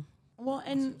dumped him. Well,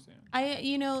 and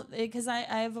because I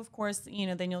have, of course,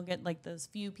 then you'll get like those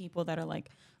few people that are like,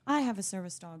 I have a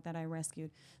service dog that I rescued.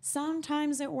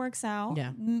 Sometimes it works out.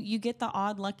 Yeah. You get the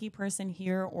odd lucky person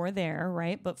here or there,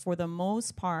 right? But for the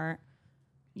most part,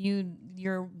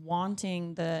 you're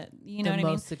wanting the what I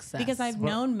mean? Success. Because I've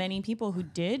known many people who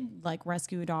did like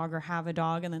rescue a dog or have a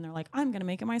dog, and then they're like, I'm gonna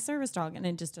make it my service dog, and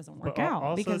it just doesn't work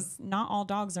out because not all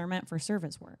dogs are meant for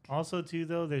service work. Also, too,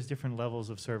 though, there's different levels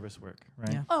of service work,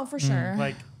 right? Yeah. Oh, for sure.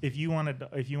 Like if you want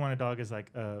a dog as like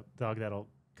a dog that'll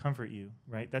comfort you,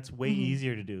 right? That's way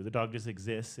easier to do. The dog just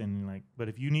exists, and but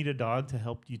if you need a dog to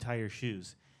help you tie your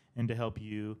shoes and to help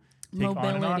you take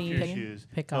on and off your shoes,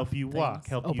 help you walk,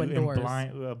 help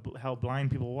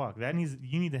blind people walk.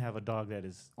 You need to have a dog that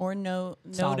is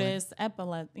notice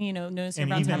epilepsy. Notice you're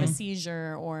about to have a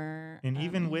seizure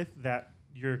even with that,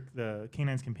 the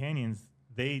canine's companions,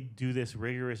 they do this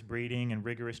rigorous breeding and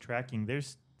rigorous tracking. Their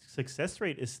success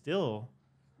rate is still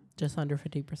just under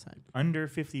 50%. Under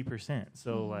 50%.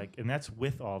 So and that's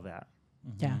with all that.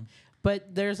 Yeah,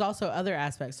 but there's also other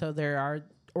aspects. So there are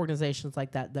organizations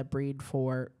like that breed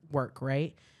for work,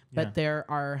 right? But there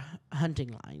are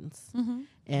hunting lines,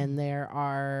 and there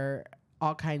are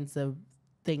all kinds of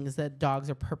things that dogs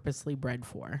are purposely bred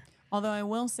for. Although I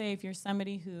will say, if you're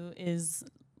somebody who is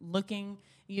looking,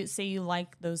 you say you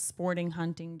like those sporting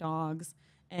hunting dogs,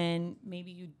 and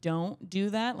maybe you don't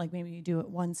do that, like maybe you do it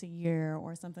once a year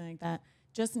or something like that,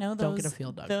 just know don't get a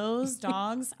field dog. Those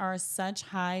dogs are such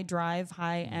high drive,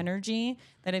 high energy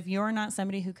that if you're not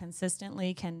somebody who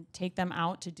consistently can take them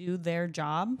out to do their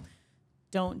job,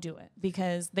 don't do it,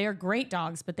 because they are great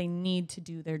dogs, but they need to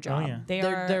do their job. Oh, yeah.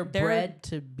 They're bred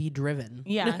to be driven.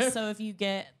 Yeah. So if you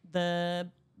get the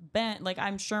bent, like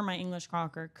I'm sure my English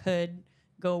Cocker could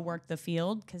go work the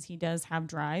field because he does have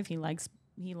drive. He likes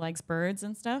birds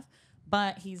and stuff.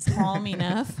 But he's calm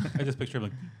enough. I just picture him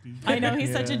like. I know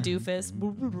he's such a doofus.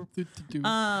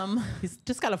 He's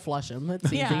just gotta flush him.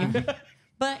 That's easy.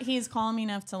 But he's calm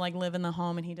enough to like live in the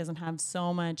home, and he doesn't have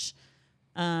so much.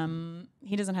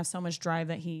 He doesn't have so much drive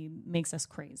that he makes us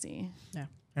crazy. Yeah.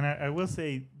 And I will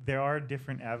say there are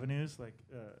different avenues like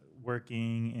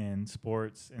working and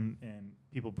sports and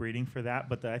people breeding for that.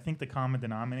 But I think the common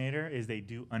denominator is they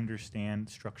do understand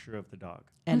structure of the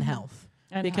dog and health.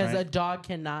 Because a dog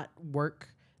cannot work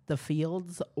the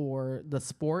fields or the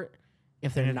sport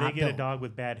if they're not they get a dog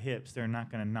with bad hips, they're not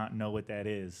going to not know what that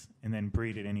is and then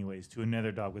breed it anyways to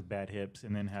another dog with bad hips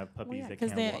and then have puppies that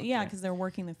can't walk. Yeah, because they're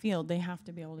working the field. They have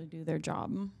to be able to do their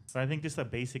job. So I think just a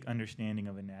basic understanding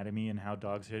of anatomy and how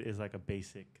dogs are is like a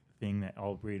basic thing that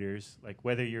all breeders, like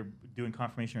whether you're doing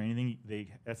conformation or anything,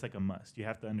 that's like a must. You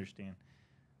have to understand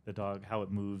the dog, how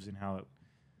it moves and how it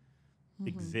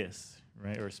exists,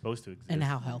 right? Or is supposed to exist. And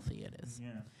how healthy it is.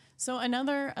 Yeah. So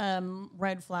another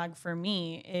red flag for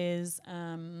me is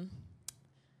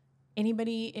any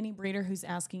breeder who's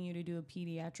asking you to do a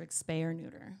pediatric spay or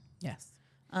neuter. Yes.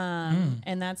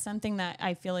 And that's something that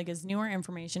I feel like is newer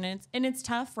information. And it's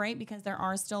tough, right? Because there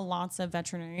are still lots of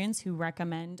veterinarians who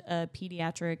recommend a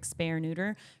pediatric spay or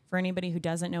neuter. For anybody who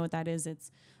doesn't know what that is,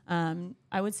 it's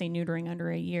I would say neutering under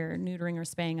a year, neutering or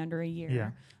spaying under a year. Yeah.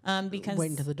 Because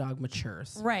wait until the dog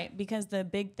matures. Right. Because the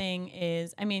big thing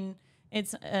is, I mean,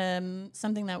 it's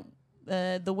something that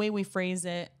the way we phrase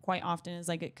it quite often is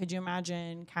like, could you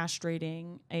imagine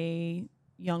castrating a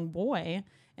young boy?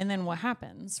 And then what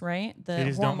happens, right? They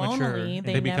just don't mature.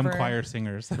 They become choir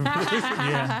singers.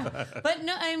 Yeah. But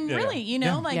no, I'm really,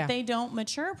 they don't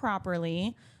mature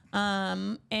properly.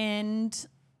 And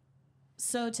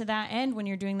so to that end, when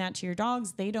you're doing that to your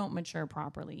dogs, they don't mature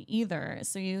properly either.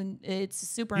 So it's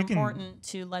super important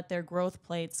to let their growth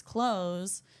plates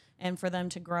close and for them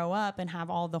to grow up and have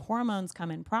all the hormones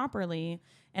come in properly.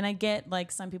 And I get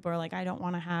like some people are like, I don't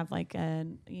want to have like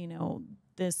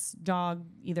this dog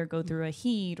either go through a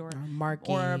heat or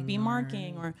marking or be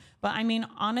marking but I mean,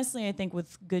 honestly, I think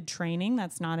with good training,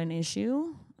 that's not an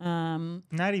issue.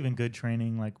 Not even good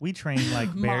training. Like we train like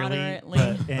barely, Moderately.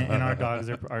 but, and our dogs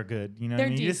are good. You know, what I They're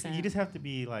mean? decent. You just have to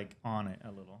be like on it a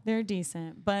little. They're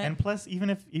decent, but And plus, even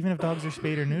if dogs are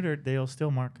spayed or neutered, they'll still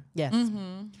mark. Yes.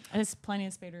 there's plenty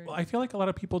of spader. Well, I feel like a lot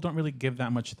of people don't really give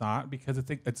that much thought because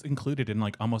it's included in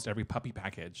like almost every puppy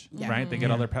package, right? They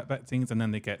get all their pet things and then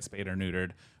they get spayed or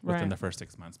neutered within the first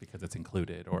 6 months because it's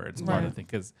included or it's part of the thing.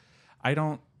 Because I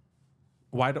don't.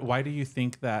 Why do you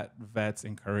think that vets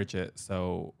encourage it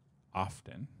so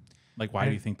often? Like, why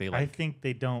do you think they like? I think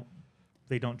they don't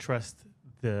trust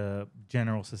the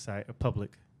general society,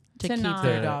 public, To To keep not-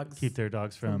 their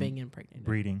dogs from being impregnated.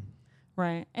 breeding.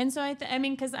 Right. And so I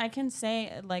mean, because I can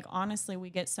say, like, honestly, we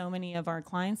get so many of our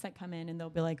clients that come in and they'll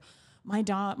be like, my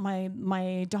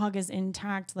dog is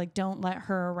intact. Like, don't let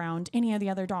her around any of the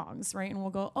other dogs. Right. And we'll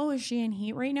go, oh, is she in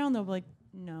heat right now? And they'll be like,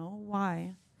 no,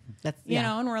 why? That's You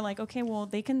know, and we're like, okay, well,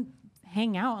 they can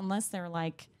hang out unless they're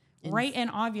like right in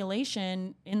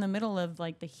ovulation in the middle of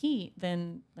like the heat,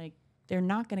 then like they're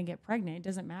not going to get pregnant. It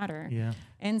doesn't matter. Yeah.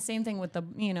 And same thing with the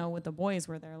boys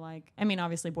where they're like, I mean,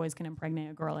 obviously boys can impregnate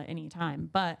a girl at any time,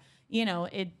 but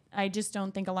I just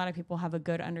don't think a lot of people have a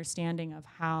good understanding of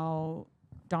how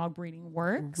dog breeding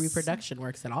works. reproduction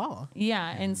works at all.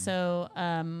 Yeah. And so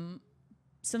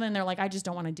then they're like, I just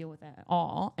don't want to deal with it at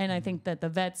all. And I think that the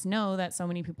vets know that so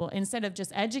many people, instead of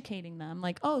just educating them,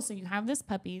 like, oh, so you have this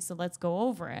puppy, so let's go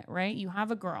over it, right? You have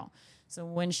a girl. So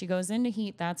when she goes into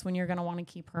heat, that's when you're going to want to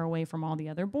keep her away from all the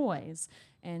other boys.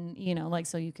 And, like,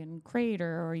 so you can crate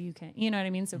her or you can, you know what I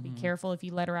mean? So be careful if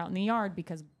you let her out in the yard,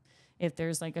 because if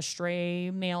there's like a stray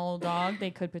male dog,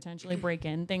 they could potentially break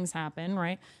in. Things happen,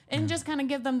 right? And just kind of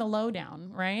give them the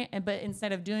lowdown, right? But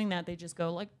instead of doing that, they just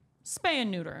go like, spay and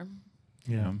neuter.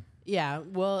 Yeah. Yeah.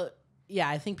 Well, yeah,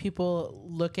 I think people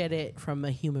look at it from a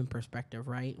human perspective,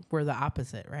 right? We're the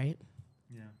opposite, right?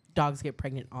 Yeah. Dogs get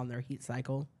pregnant on their heat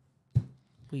cycle.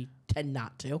 We tend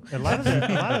not to. A lot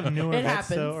of newer It vets,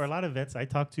 happens. or a lot of vets I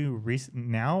talk to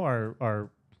now are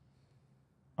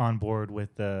on board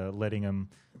with letting them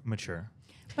mature.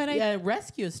 But Yeah,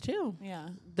 rescues too. yeah.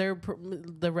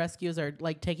 The rescues are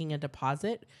like taking a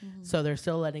deposit, so they're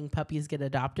still letting puppies get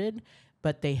adopted,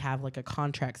 but they have like a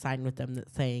contract signed with them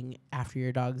that's saying after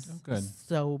your dog's good.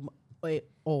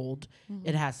 old,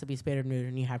 it has to be spayed or neutered,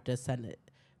 and you have to send it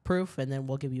proof, and then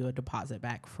we'll give you a deposit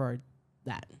back for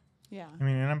that. Yeah. I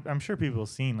mean, and I'm sure people have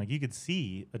seen, like, you could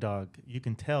see a dog. You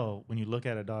can tell when you look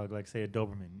at a dog, like, say, a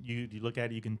Doberman. You look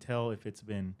at it, you can tell if it's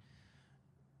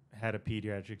had a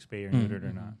pediatric spay or neutered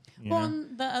or not. You Well, know?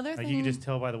 and the other Like, thing, you can just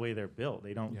tell by the way they're built.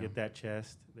 They don't Yeah. get that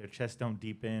chest. Their chest don't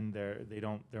deepen.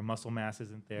 Their muscle mass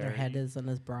isn't there. Their head isn't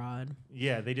as broad.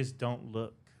 Yeah, they just don't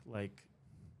look like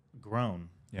grown.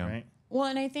 Yeah. Right. well,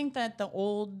 and I think that the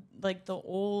old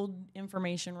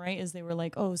information, right, is they were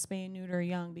like, oh, spay and neuter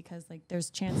young because like there's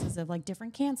chances of like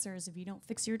different cancers if you don't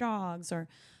fix your dogs, or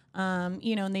and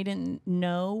they didn't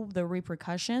know the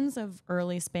repercussions of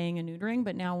early spaying and neutering,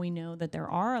 but now we know that there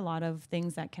are a lot of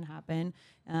things that can happen,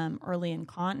 early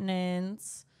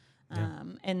incontinence,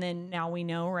 and then now we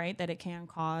know, right, that it can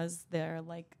cause their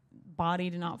like body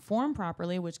to not form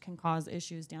properly, which can cause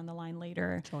issues down the line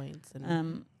later. Joints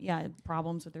and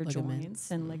Problems with their Ligaments.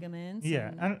 joints and ligaments.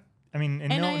 Yeah. and- I mean,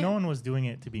 no one was doing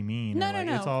it to be mean. No, or like,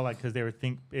 no. It's all like because they were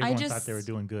everyone thought they were just-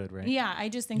 doing good, right? Yeah, I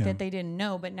just think Yeah. that they didn't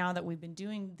know. But now that we've been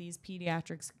doing these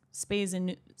pediatric spays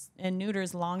and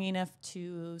neuters long enough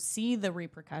to see the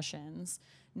repercussions,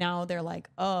 now they're like,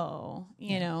 oh,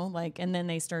 and then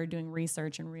they started doing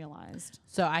research and realized.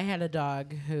 So I had a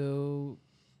dog who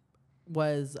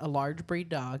was a large breed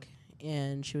dog,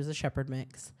 and she was a shepherd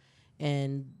mix.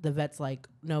 And the vet's like,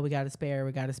 no, we got to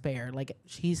spare. Like,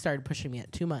 he started pushing me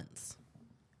at 2 months.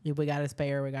 We got to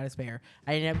spare.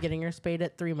 I ended up getting her spayed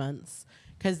at 3 months.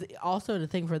 Because also the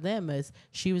thing for them is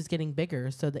she was getting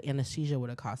bigger, so the anesthesia would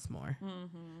have cost more.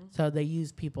 So they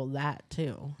used people that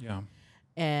too. Yeah.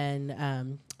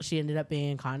 And she ended up being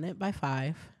incontinent by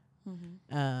 5.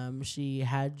 She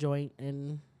had joint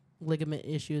and ligament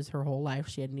issues her whole life.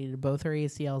 She had needed both her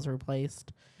ACLs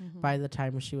replaced by the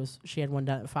time she had one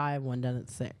done at 5, one done at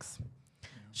 6.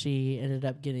 She ended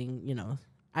up getting,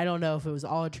 I don't know if it was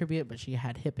all attribute, but she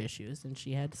had hip issues and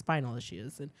she had spinal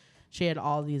issues and she had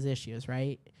all these issues,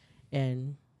 right?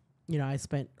 And, I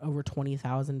spent over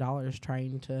 $20,000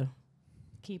 trying to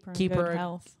Keep her Keep in good her-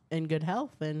 health. in good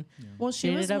health. And Well, she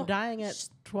ended up dying at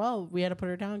 12. We had to put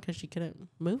her down because she couldn't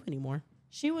move anymore.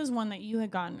 She was one that you had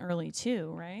gotten early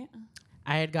too, right?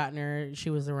 I had gotten her.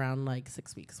 She was around like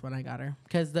 6 weeks when I got her,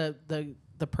 because the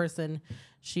person,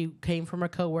 she came from a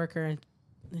coworker,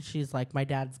 and she's like, my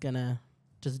dad's gonna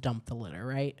just dump the litter,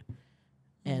 right?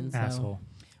 And so Asshole.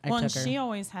 I Well, and took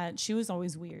her she was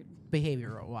always weird.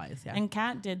 behavioral wise, yeah. And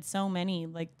Kat did so many,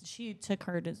 like she took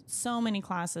her to so many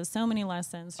classes, so many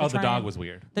lessons. Oh, the dog was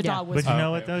weird. The Yeah. dog was But you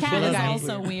know weird. what though? Kat is me.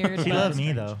 also weird. She but- loved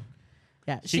me though.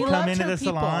 Yeah, She'd come loved into her the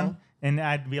people. salon and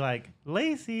I'd be like,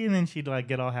 Lacey, and then she'd like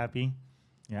get all happy.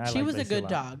 Yeah, She was a good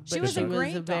dog. She but was a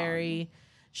great dog.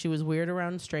 She was weird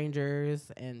around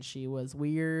strangers, and she was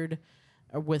weird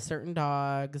with certain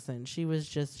dogs, and she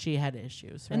had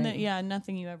issues. Right? And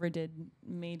nothing you ever did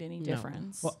made any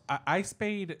difference. Well, I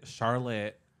spayed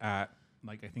Charlotte at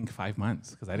like I think 5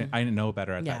 months because I didn't know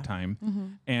better at that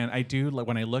time, and I do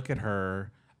when I look at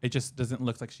her, it just doesn't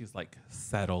look like she's like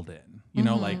settled in. You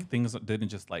know, like things didn't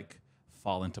just like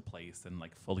fall into place and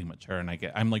like fully mature, and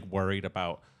I'm like worried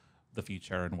about the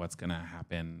future and what's gonna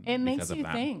happen. It makes because of you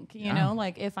that. think, you know,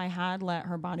 like if I had let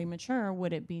her body mature,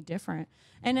 would it be different?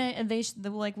 And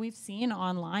like we've seen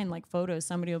online, like photos,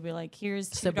 somebody will be like, here's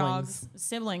two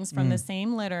siblings from the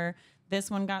same litter. This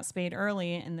one got spayed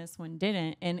early and this one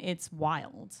didn't. And it's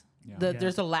wild. Yeah.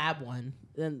 There's a lab one,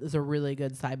 and there's a really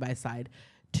good side by side.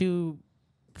 Two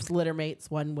litter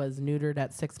mates, one was neutered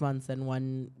at 6 months and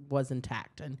one was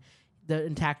intact. And the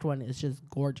intact one is just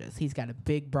gorgeous. He's got a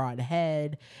big broad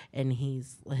head and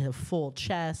he's a full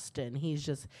chest, and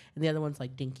and the other one's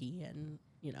like dinky, and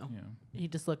he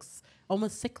just looks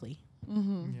almost sickly.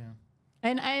 Mm-hmm. Yeah.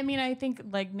 And I mean, I think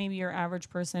like maybe your average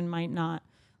person might not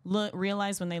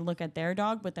realize when they look at their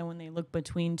dog, but then when they look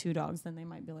between two dogs, then they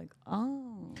might be like,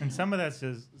 oh. And some of that's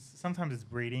just sometimes it's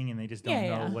breeding and they just don't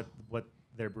know what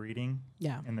they're breeding.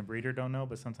 Yeah. And the breeder don't know,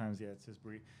 but sometimes it's just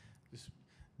just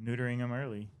neutering them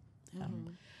early.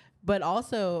 But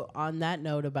also on that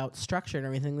note about structure and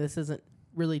everything, this isn't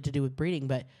really to do with breeding,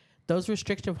 but those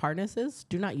restrictive harnesses,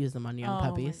 do not use them on young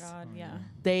puppies. Oh my God, yeah.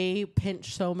 They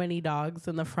pinch so many dogs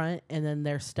in the front, and then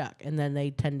they're stuck, and then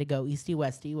they tend to go easty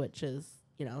westy, which is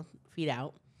feet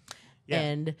out,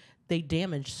 and they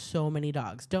damage so many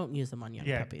dogs. Don't use them on young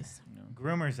puppies.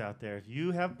 Groomers out there, if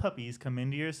you have puppies come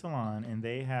into your salon and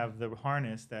they have the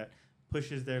harness that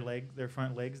pushes their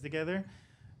front legs together,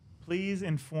 please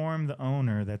inform the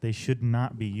owner that they should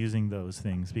not be using those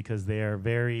things because they are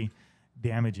very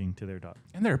damaging to their dog.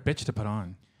 And they're a bitch to put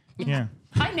on. Yeah.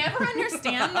 I never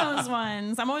understand those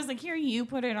ones. I'm always like, here, you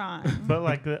put it on. But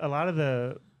like a lot of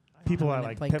the people at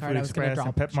like Pet Food Express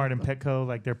and Pet Mart and Petco,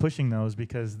 like they're pushing those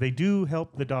because they do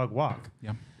help the dog walk.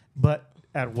 Yeah. But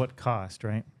at what cost,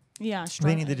 right? Yeah,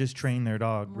 They need to just train their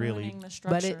dog really.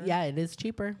 But it is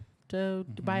cheaper to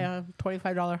buy a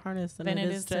 $25 harness than it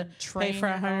is to pay for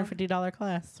a $150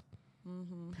 class.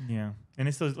 Yeah. And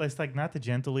it's like not the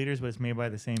gentle leaders, but it's made by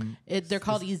the same. They're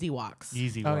called Easy Walks.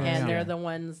 Easy Oh, Walks. And they're the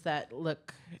ones that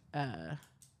look. Well,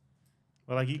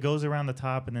 like it goes around the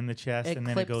top and then the chest, and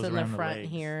then it goes in around the front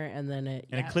legs. here, and then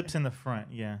it clips in the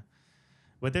front. Yeah.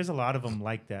 But there's a lot of them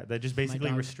like that just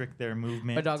basically restrict their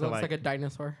movement. My dog looks like a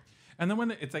dinosaur. And then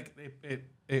when it's like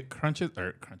it crunches,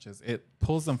 it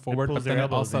pulls them forward, pulls but then their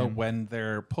it also elbows in. when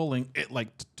they're pulling, it like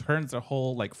turns the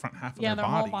whole like front half of their body.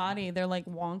 whole body. They're like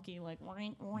wonky, like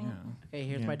oink, oink. Yeah. Okay,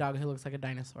 here's my dog who looks like a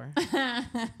dinosaur.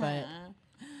 But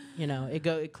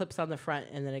it clips on the front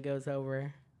and then it goes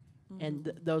over,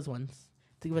 and those ones.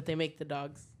 What they make the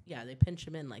dogs, they pinch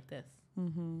them in like this,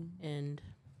 and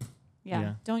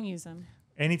Yeah, don't use them.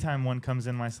 Anytime one comes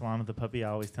in my salon with a puppy, I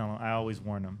always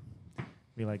warn them.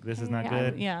 Be like, this is not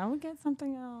good. I would get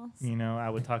something else. I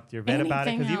would talk to your vet about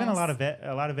it, because even a else. lot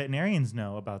of veterinarians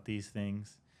know about these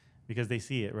things because they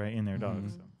see it right in their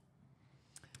dogs. So.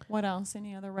 What else?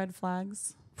 Any other red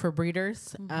flags? for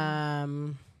breeders,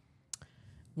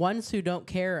 ones who don't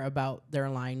care about their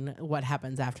line, what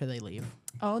happens after they leave.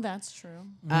 Oh, that's true.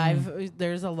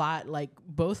 There's a lot, like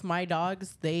both my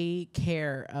dogs, they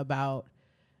care about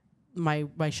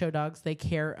my show dogs. They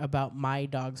care about my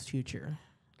dog's future,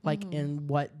 like in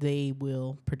what they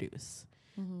will produce.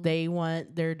 They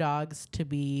want their dogs to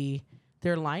be,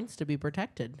 their lines to be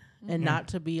protected and not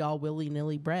to be all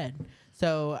willy-nilly bred.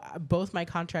 So both my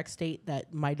contracts state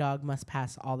that my dog must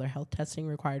pass all their health testing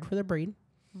required for the breed,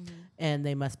 and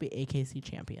they must be AKC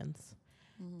champions.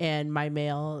 And my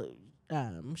male,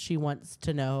 she wants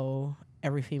to know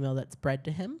every female that's bred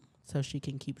to him so she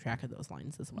can keep track of those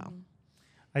lines as well.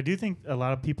 I do think a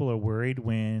lot of people are worried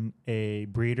when a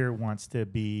breeder wants to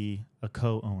be a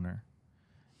co-owner.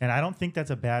 And I don't think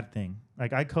that's a bad thing.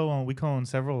 Like we co-own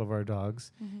several of our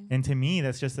dogs. And to me,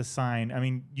 that's just a sign. I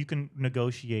mean, you can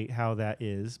negotiate how that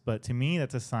is, but to me,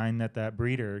 that's a sign that that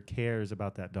breeder cares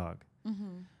about that dog.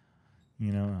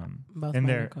 You know, Both and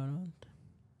mine they're are co-owned.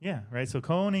 yeah, right. So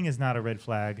co-owning is not a red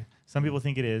flag. Some people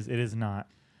think it is. It is not.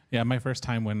 Yeah, my first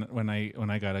time when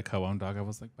I got a co-owned dog, I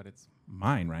was like, but it's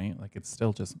mine, right? Like it's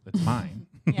still just it's mine.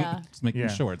 Yeah. Just making Yeah.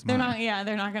 sure it's They're mine. not. Yeah,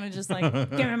 they're not gonna just like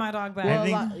give me my dog back. Well,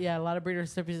 think- a lot of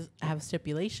breeders have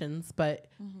stipulations, but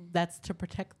that's to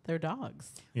protect their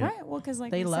dogs. Yeah. Right. Well, because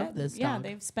like They you love said, this yeah, dog.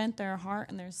 they've spent their heart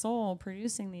and their soul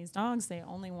producing these dogs. They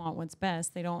only want what's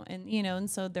best. They don't, and you know, and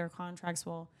so their contracts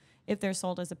will, if they're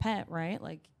sold as a pet, right?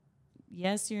 Like,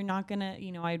 yes, you're not gonna,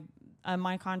 you know,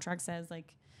 my contract says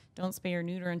like, don't spay or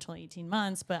neuter until 18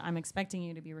 months, but I'm expecting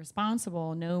you to be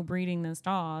responsible. No breeding this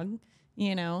dog,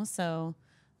 you know. So,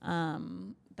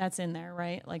 that's in there,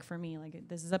 right? Like for me, like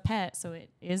this is a pet, so it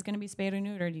is going to be spayed or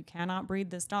neutered. You cannot breed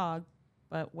this dog,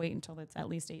 but wait until it's at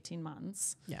least 18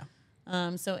 months. Yeah.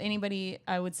 So anybody,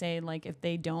 I would say, like if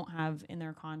they don't have in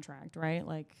their contract, right?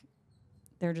 Like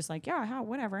they're just like, yeah,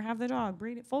 whatever, have the dog,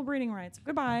 breed it, full breeding rights,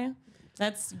 goodbye.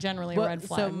 That's generally a red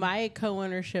flag. So my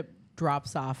co-ownership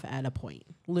drops off at a point.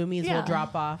 Lumi's Yeah. will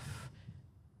drop off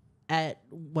at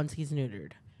once he's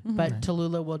neutered, but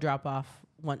Tallulah will drop off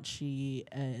once she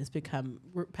has become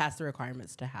past the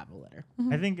requirements to have a litter.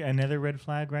 I think another red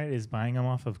flag, right, is buying them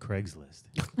off of Craigslist.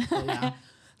 Yeah.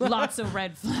 Lots of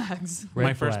red flags. Red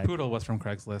My first flag. poodle was from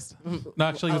Craigslist. No,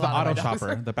 actually, it was A the lot auto of my dogs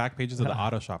shopper. The back pages of the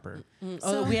auto shopper.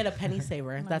 Oh, we had a penny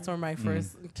saver. That's where my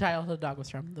first childhood dog was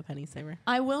from, the penny saver.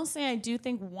 I will say I do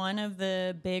think one of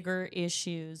the bigger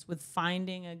issues with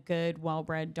finding a good,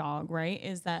 well-bred dog, right,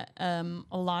 is that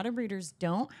a lot of breeders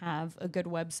don't have a good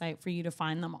website for you to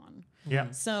find them on. Yeah.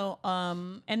 So,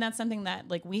 and that's something that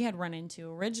like we had run into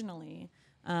originally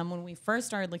when we first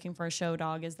started looking for a show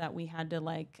dog, is that we had to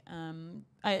like,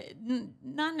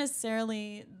 not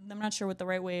necessarily, I'm not sure what the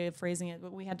right way of phrasing it,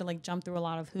 but we had to like jump through a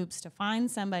lot of hoops to find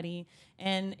somebody.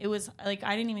 And it was like,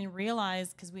 I didn't even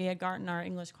realize, because we had gotten our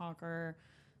English Cocker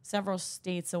several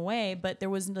states away, but there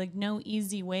was like no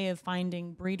easy way of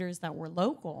finding breeders that were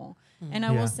local. And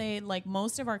I Yeah. will say, like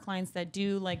most of our clients that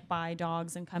do like buy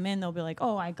dogs and come in, they'll be like,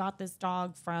 oh, I got this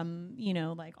dog from, you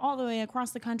know, like all the way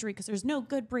across the country because there's no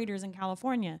good breeders in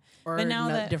California. Or but now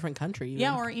that different country. Even.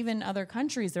 yeah, or even other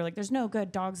countries, they're like, there's no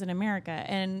good dogs in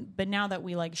America. But now that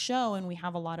we like show and we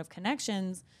have a lot of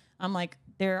connections, I'm like,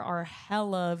 there are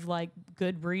hella of like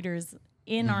good breeders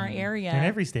in our area. In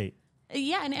every state.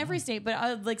 Yeah, in every state,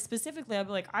 but like specifically, I'd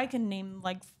be like, I can name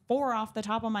like 4 off the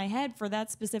top of my head for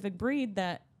that specific breed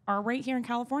that are right here in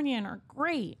California and are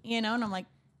great, you know. And I'm like,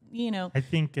 you know, I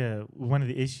think one of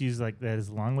the issues like that is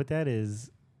along with that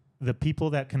is the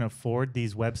people that can afford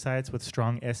these websites with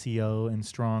strong SEO and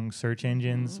strong search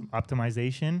engines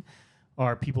optimization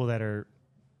are people that are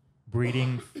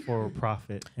breeding for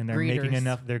profit, and they're making Breeders.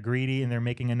 enough. They're greedy, and they're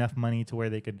making enough money to where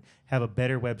they could have a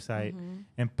better website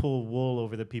and pull wool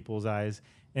over the people's eyes.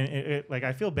 And like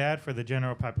I feel bad for the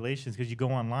general populations, because you go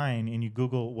online and you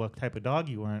Google what type of dog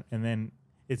you want, and then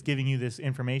it's giving you this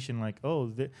information like,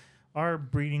 oh, our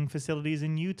breeding facilities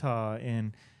in Utah,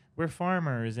 and we're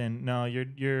farmers, and no,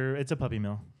 you're it's a puppy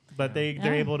mill. But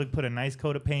they're able to put a nice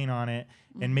coat of paint on it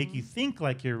and make you think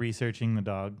like you're researching the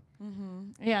dog.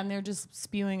 yeah, and they're just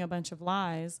spewing a bunch of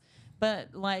lies.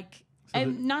 But like,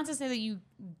 and not to say that you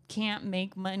can't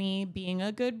make money being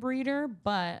a good breeder,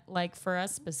 but like for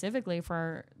us specifically, for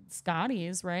our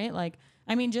Scotties, right? Like,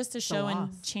 I mean, just to show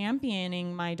and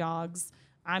championing my dogs,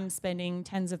 I'm spending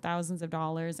tens of thousands of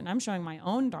dollars, and I'm showing my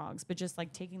own dogs, but just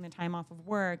like taking the time off of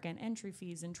work and entry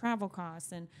fees and travel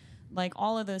costs and like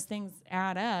all of those things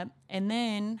add up. And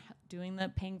then doing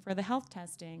paying for the health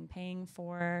testing, paying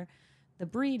for the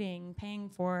breeding, paying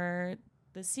for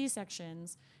the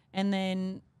C-sections. And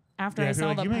then after I if you're saw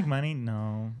like, the you make money?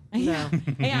 No. yeah,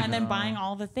 and then buying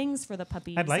all the things for the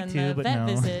puppies I'd like and to, the but vet no.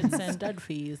 visits and stud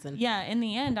fees and yeah, in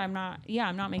the end, I'm not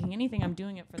making anything. I'm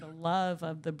doing it for the love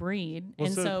of the breed. Well,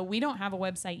 and so- so we don't have a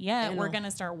website yet. I We're know. going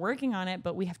to start working on it,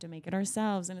 but we have to make it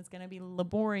ourselves, and it's going to be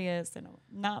laborious, and I'm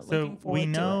not So looking forward we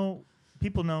to it. know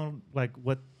people know like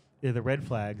what are the red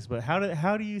flags, but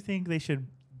how do you think they should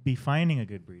be finding a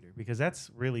good breeder? Because that's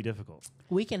really difficult.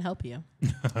 we can help you.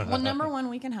 Well, number one,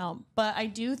 we can help. But I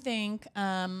do think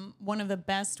one of the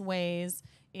best ways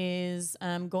is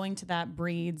going to that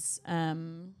breed's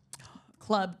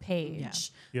club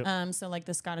page. Yeah. Yep. So like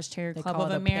the Scottish Terrier They Club call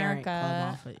of it a parent America.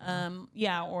 club off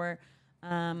it, Or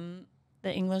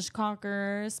the English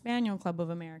Cocker Spaniel Club of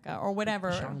America or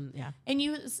whatever. Yeah. And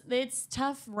it's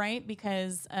tough, right?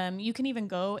 Because you can even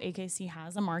go, AKC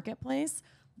has a marketplace,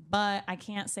 but I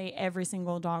can't say every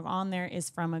single dog on there is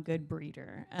from a good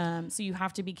breeder. So you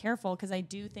have to be careful, because I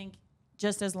do think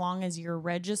just as long as you're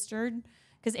registered,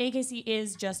 because AKC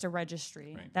is just a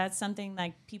registry. Right. That's something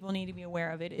like people need to be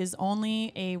aware of. It is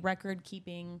only a record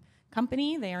keeping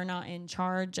company. They are not in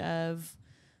charge of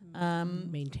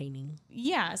maintaining.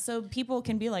 Yeah, so people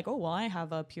can be like, oh, well, I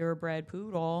have a purebred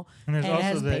poodle. And there's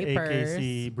also the papers.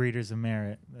 AKC Breeders of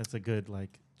Merit. That's a good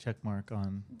check mark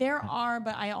on. There are,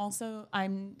 but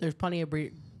there's plenty of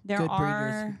good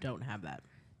breeders who don't have that.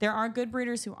 There are good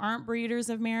breeders who aren't breeders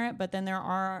of merit, but then there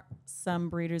are some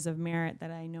breeders of merit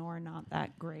that I know are not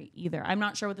that great either. I'm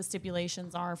not sure what the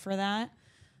stipulations are for that.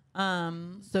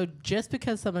 So just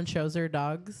because someone shows their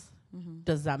dogs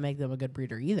does not make them a good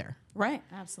breeder either. Right,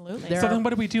 absolutely. So then what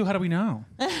do we do? How do we know?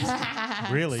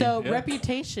 Really? So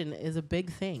reputation is a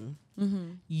big thing.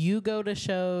 You go to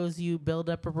shows, you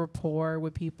build up a rapport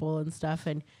with people and stuff,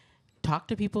 and talk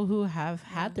to people who have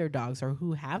had their dogs or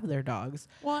who have their dogs.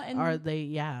 Well, and are they?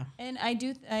 Yeah. And I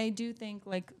do think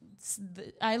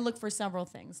I look for several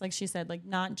things. Like she said, like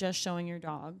not just showing your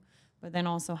dog, but then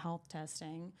also health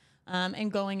testing,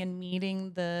 and going and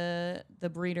meeting the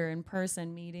breeder in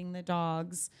person, meeting the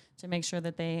dogs to make sure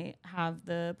that they have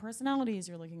the personalities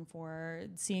you're looking for,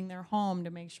 seeing their home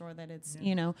to make sure that it's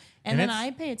and then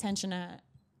I pay attention to.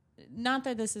 Not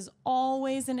that this is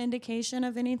always an indication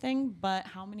of anything, but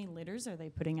how many litters are they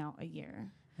putting out a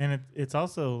year? And it's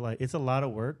also it's a lot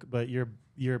of work, but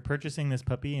you're purchasing this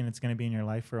puppy and it's going to be in your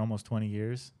life for almost 20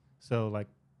 years. So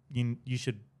you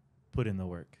should put in the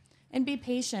work. And be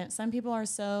patient. Some people are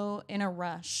so in a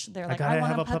rush. They're like, I want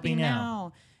have a a puppy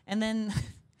now. And then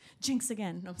jinx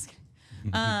again. No,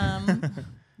 I'm just kidding.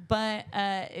 But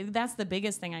that's the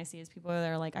biggest thing I see is people that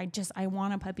are like, I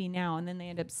want a puppy now. And then they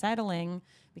end up settling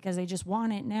because they just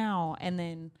want it now. And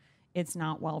then it's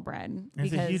not well bred.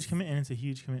 It's a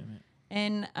huge commitment.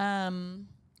 And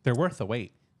they're worth the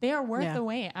wait. They are worth the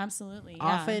wait. Absolutely. Yeah.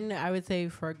 Often, I would say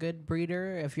for a good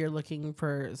breeder, if you're looking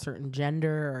for a certain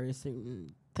gender or a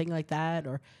certain thing like that,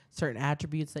 or certain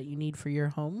attributes that you need for your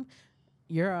home,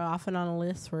 you're often on a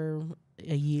list for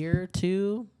a year,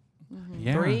 2,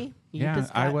 3. Yeah,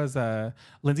 I was.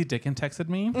 Lindsay Dickin texted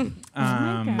me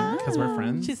because we're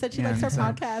friends. She said she likes our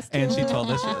podcast, and she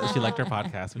told us she liked our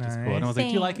podcast, which is cool. And I was like,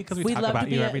 "Do you like it? Because we talk about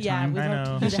you every time." I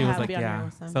know. And she was like, "Yeah."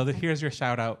 So here's your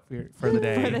shout out for the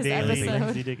day. For this episode.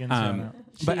 Lindsay Dickin shout out.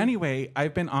 But anyway,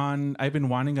 I've been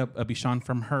wanting a Bichon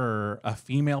from her, a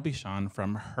female Bichon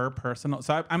from her personal.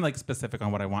 So I'm like specific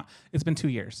on what I want. It's been 2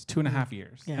 years, 2.5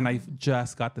 years, and I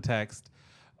just got the text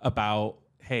about,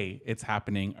 "Hey, it's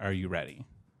happening. Are you ready?"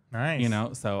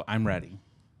 Nice. So I'm ready.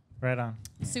 Right on.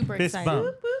 Super Fist excited.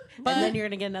 bump. But and then you're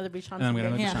gonna get another Bichon. And I'm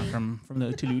gonna get another Bichon from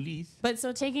the Toulouse. But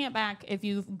so taking it back, if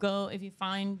you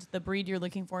find the breed you're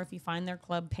looking for, if you find their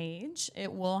club page,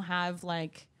 it will have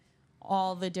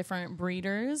all the different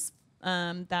breeders.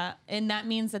 That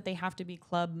means that they have to be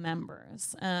club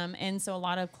members. And so a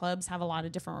lot of clubs have a lot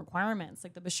of different requirements.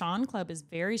 Like the Bichon Club is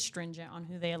very stringent on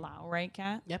who they allow, right,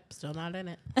 Kat? Yep, still not in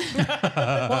it.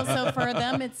 Well, so for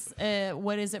them, it's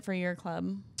what is it for your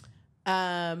club?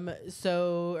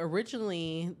 So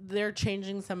originally they're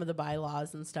changing some of the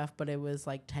bylaws and stuff, but it was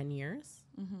 10 years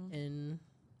in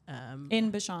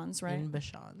Bichons, right? In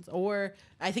Bichons, or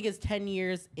I think it's 10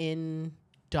 years in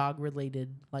dog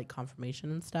related confirmation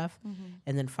and stuff,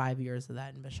 and then 5 years of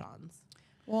that in Bichons.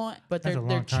 Well, but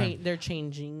they're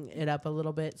changing it up a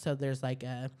little bit. So there's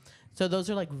so those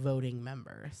are voting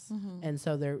members, and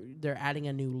so they're adding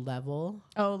a new level.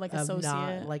 Oh, like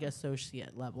associate,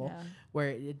 associate level, where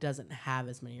it doesn't have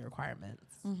as many requirements.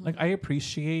 I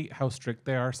appreciate how strict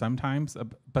they are sometimes,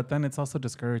 but then it's also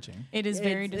discouraging. It is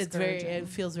very discouraging. It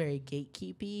feels very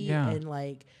gatekeepy,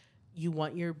 and you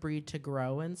want your breed to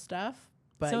grow and stuff.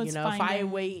 But so if I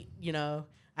wait,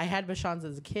 I had Bichons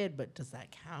as a kid, but does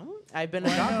that count? I've been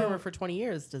a dog groomer for 20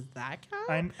 years. Does that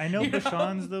count? I know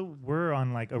Bichons though were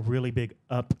on a really big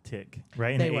uptick,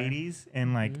 right, in the 80s,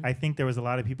 and I think there was a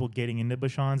lot of people getting into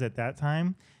Bichons at that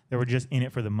time that were just in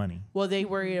it for the money. Well, they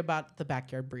worried about the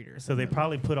backyard breeders, so they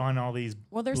probably put on all these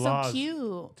they're laws so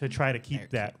cute to try to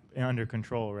keep that under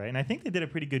control, right? And I think they did a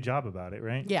pretty good job about it,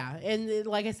 right? Yeah, and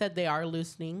like I said, they are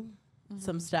loosening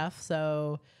some stuff,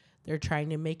 so they're trying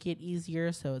to make it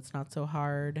easier so it's not so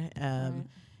hard.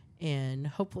 And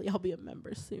hopefully I'll be a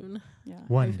member soon. Yeah.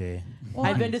 One day. Well,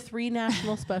 I've been to 3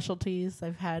 national specialties.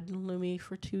 I've had Lumi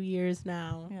for 2 years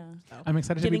now. Yeah. So I'm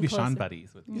excited to be Bichon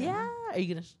buddies with you. Yeah. Are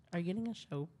you getting a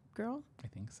show girl? I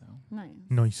think so. Nice.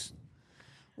 Nice.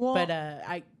 Well,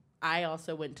 but I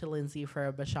also went to Lindsay for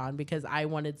a Bashan because I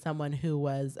wanted someone who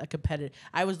was a competitive.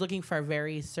 I was looking for a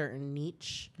very certain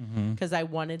niche because I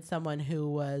wanted someone who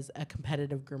was a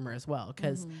competitive groomer as well.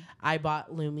 Because I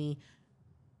bought Lumi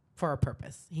for a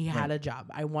purpose. He had a job.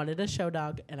 I wanted a show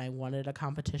dog and I wanted a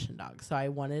competition dog. So I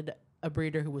wanted a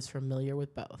breeder who was familiar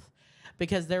with both,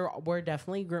 because there were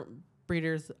definitely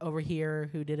breeders over here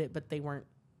who did it, but they weren't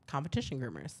competition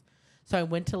groomers. So I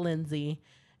went to Lindsay.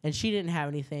 And she didn't have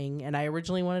anything. And I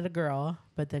originally wanted a girl.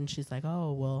 But then she's like,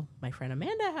 oh, well, my friend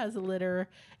Amanda has a litter.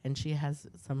 And she has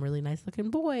some really nice looking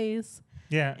boys.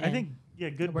 Yeah, And I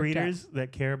think, good breeders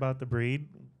that care about the breed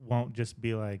won't just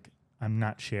be like, I'm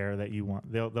not Cher that you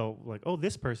want. They'll like, oh,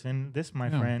 this person, this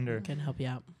my friend. Or can help you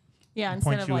out. Yeah, instead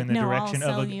point of you like, in the no, direction I'll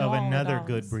of sell you all another the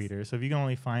good dogs. breeder. So if you can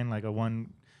only find like a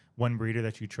one breeder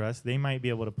that you trust, they might be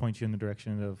able to point you in the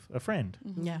direction of a friend.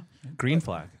 Yeah. Green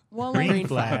flag. Well, Green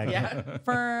flag. Yeah.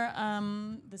 for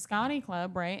the Scotty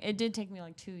Club, right? It did take me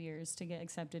like 2 years to get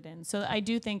accepted in. So I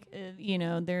do think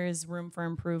there is room for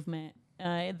improvement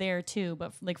there too.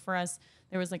 But like for us,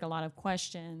 there was like a lot of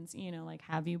questions. Like,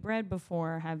 have you bred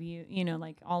before? Have you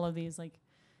like all of these like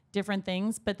different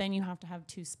things. But then you have to have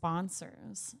 2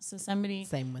 sponsors. So somebody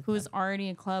who's already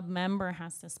a club member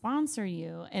has to sponsor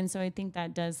you, and so I think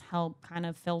that does help kind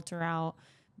of filter out.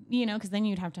 Because then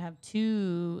you'd have to have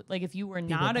 2, like if you were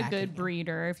not a good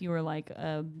breeder, if you were like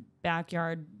a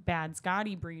backyard bad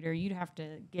Scotty breeder, you'd have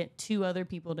to get 2 other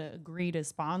people to agree to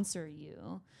sponsor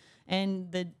you.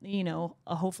 And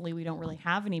hopefully we don't really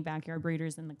have any backyard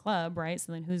breeders in the club, right?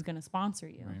 So then who's going to sponsor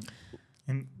you? Right.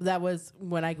 And that was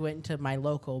when I went to my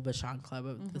local Bashan Club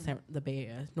of the Bay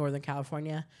Area, Northern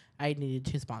California. I needed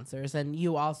 2 sponsors. And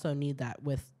you also need that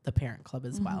with the parent club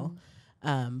as well.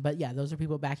 But yeah, those are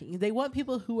people backing. They want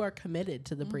people who are committed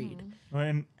to the breed. Well,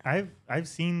 and I've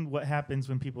seen what happens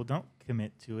when people don't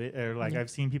commit to it, or like I've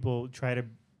seen people try to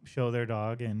show their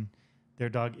dog and their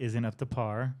dog isn't up to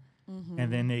par,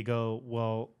 and then they go,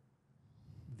 well,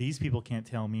 these people can't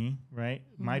tell me, right?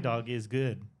 My dog is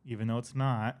good, even though it's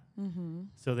not.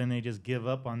 So then they just give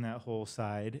up on that whole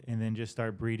side and then just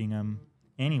start breeding them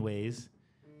anyways.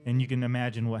 And you can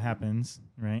imagine what happens,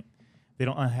 right? They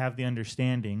don't have the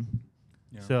understanding.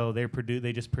 Yeah. So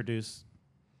they just produce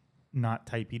not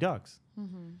typey dogs.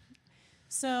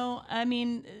 So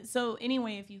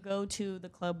anyway, if you go to the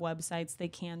club websites, they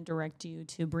can direct you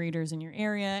to breeders in your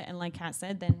area. And like Kat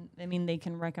said, then, they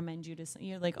can recommend you to,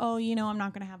 you're like, oh, I'm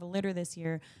not going to have a litter this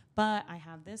year, but I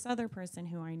have this other person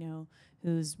who I know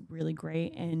who's really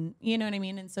great. And you know what I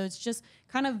mean? And so it's just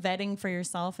kind of vetting for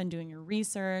yourself and doing your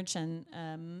research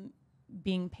and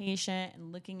being patient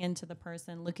and looking into the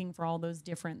person, looking for all those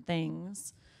different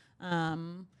things.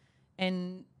 And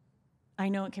I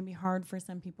know it can be hard for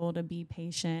some people to be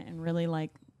patient and really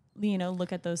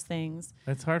look at those things.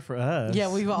 That's hard for us.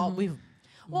 Yeah, we've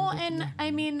well,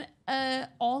 and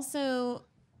also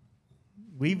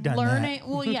we've done learning. That.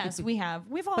 Well, yes, we have.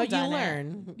 We've all but done you it.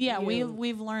 learn. Yeah,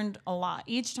 we've learned a lot.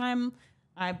 Each time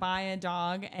I buy a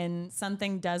dog and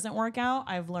something doesn't work out,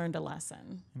 I've learned a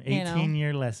lesson. An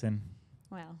 18-year lesson.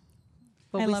 Well,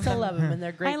 but we still love them, and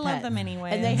they're great. I love them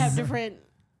anyway, and they have different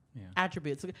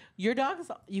attributes. Your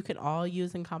dogs you can all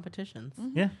use in competitions.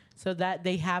 Yeah, so that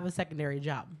they have a secondary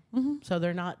job. So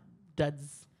they're not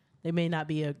duds. They may not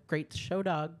be a great show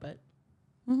dog, but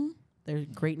they're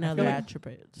great in other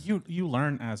attributes. You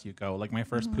learn as you go. Like my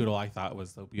first poodle, I thought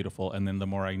was so beautiful, and then the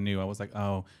more I knew, I was like,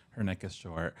 oh, her neck is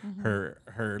short.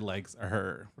 Her legs are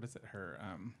her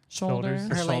shoulders.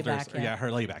 Her shoulders. Layback,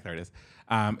 Her layback. There it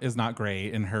is not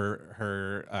great, and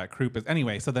her croup is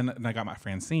anyway. So then I got my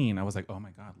Francine. I was like, oh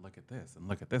my god, look at this and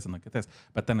look at this and look at this.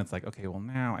 But then it's like, okay, well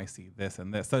now I see this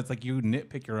and this. So it's like you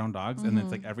nitpick your own dogs, and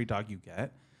it's like every dog you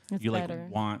get. It's you better.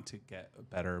 Want to get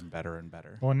better and better and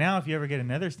better. Well, now if you ever get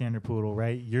another standard poodle,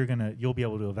 right, you'll be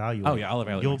able to evaluate. Oh yeah, I'll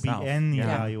evaluate. You'll myself. be in the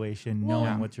evaluation, Well,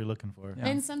 knowing what you're looking for. Yeah.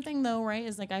 And something though, right,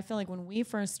 is like I feel like when we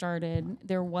first started,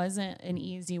 there wasn't an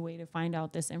easy way to find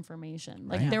out this information.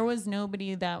 Like there was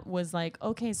nobody that was like,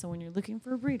 okay, so when you're looking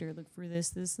for a breeder, look for this,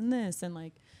 this, and this, and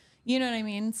like, you know what I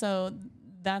mean. So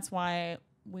that's why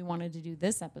we wanted to do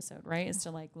this episode, right? Is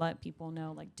to like let people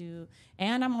know,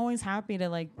 and I'm always happy to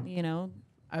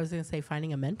I was going to say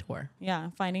finding a mentor. Yeah,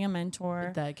 finding a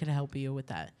mentor. That could help you with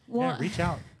that. Well, reach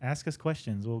out. Ask us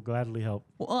questions. We'll gladly help.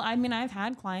 Well, I mean, I've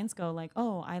had clients go like,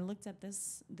 oh, I looked at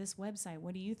this website.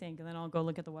 What do you think? And then I'll go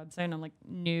look at the website and I'm like,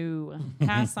 no,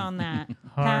 pass on that.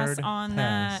 Pass on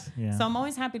that. Yeah. So I'm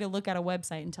always happy to look at a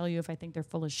website and tell you if I think they're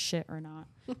full of shit or not.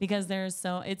 Because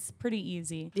it's pretty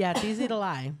easy. Yeah, it's easy to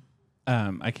lie.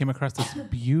 I came across this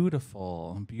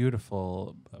beautiful,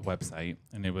 beautiful website,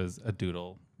 and it was a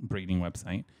doodle breeding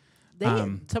website.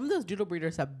 Some of those doodle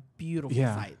breeders have beautiful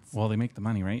sites. Well, they make the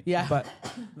money, right? Yeah. But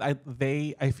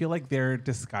I feel like they're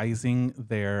disguising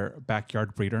their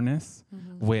backyard breederness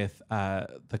with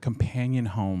the companion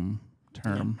home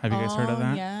term. Have you guys heard of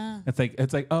that? Yeah.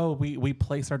 It's like, oh, we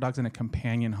place our dogs in a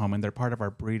companion home and they're part of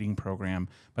our breeding program.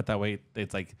 But that way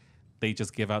it's like they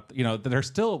just give out, they're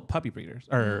still puppy breeders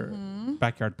or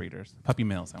backyard breeders, puppy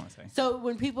mills, I want to say. So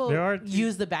when people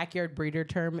use the backyard breeder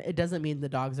term, it doesn't mean the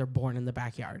dogs are born in the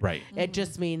backyard. Right. It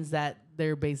just means that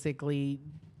they're basically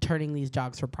turning these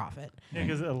dogs for profit. Yeah,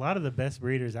 because a lot of the best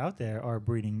breeders out there are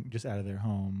breeding just out of their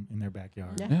home in their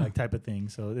backyard, like type of thing.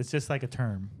 So it's just like a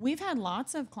term. We've had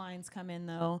lots of clients come in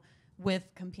though with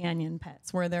companion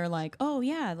pets where they're like, oh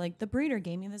yeah, like the breeder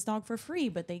gave me this dog for free,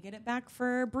 but they get it back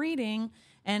for breeding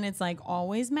and it's like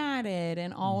always matted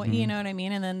and always, you know what I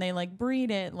mean? And then they like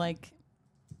breed it like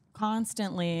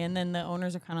constantly. And then the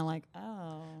owners are kind of like,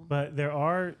 oh. But there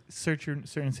are certain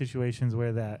situations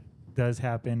where that does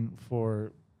happen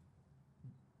for,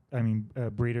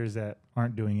 breeders that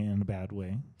aren't doing it in a bad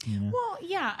way. Well,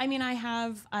 yeah. I mean,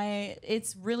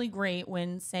 it's really great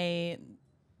when, say,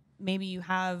 maybe you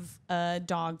have a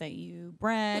dog that you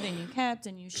bred and you kept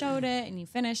and you showed it and you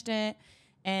finished it.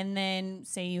 And then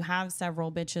say you have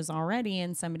several bitches already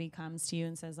and somebody comes to you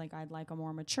and says like, I'd like a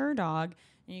more mature dog.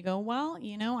 And you go, well,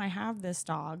 I have this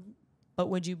dog, but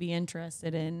would you be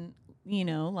interested in,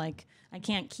 like I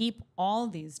can't keep all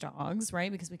these dogs,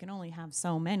 right? Because we can only have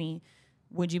so many.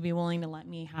 Would you be willing to let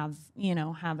me have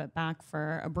it back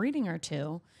for a breeding or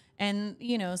two? And,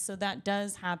 so that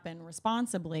does happen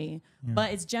responsibly,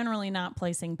 but it's generally not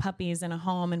placing puppies in a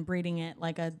home and breeding it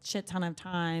like a shit ton of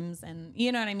times. And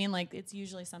you know what I mean? Like it's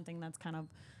usually something that's kind of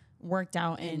worked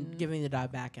out and giving the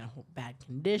dog back in a bad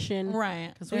condition.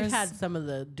 Right. Because we've had some of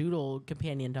the doodle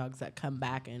companion dogs that come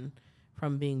back and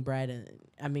from being bred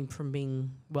and from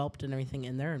being whelped and everything,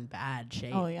 and they're in bad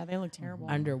shape. Oh yeah, they look terrible.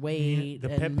 Underweight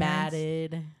and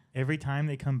matted. Every time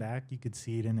they come back, you could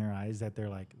see it in their eyes that they're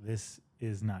like, this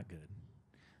is not good.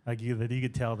 Like you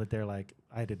could tell that they're like,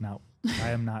 I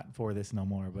am not for this no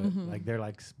more. But like they're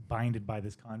like binded by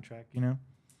this contract,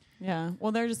 Yeah.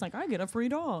 Well, they're just like, I get a free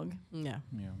dog. Yeah.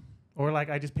 Yeah. Or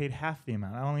like I just paid half the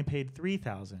amount. I only paid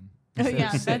 $3,000.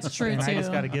 Yeah, that's true and too. I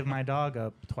just got to give my dog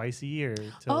up twice a year.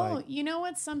 You know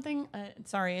what's something?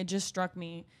 Sorry, it just struck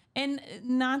me, and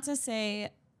not to say.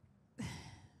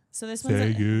 So this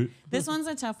one's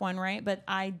a tough one, right? But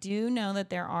I do know that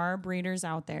there are breeders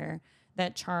out there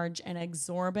that charge an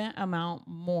exorbitant amount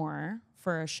more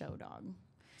for a show dog.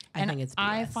 I think it's BS.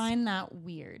 I find that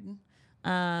weird.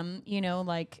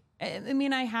 Like, I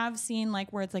mean, I have seen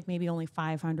like where it's like maybe only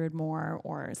 500 more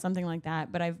or something like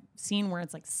that, but I've seen where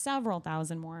it's like several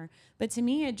thousand more. But to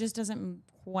me, it just doesn't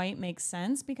quite make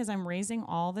sense because I'm raising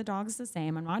all the dogs the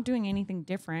same. I'm not doing anything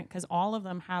different because all of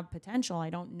them have potential. I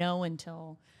don't know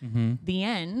until the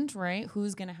end, right?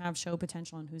 Who's going to have show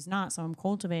potential and who's not. So I'm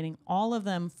cultivating all of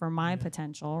them for my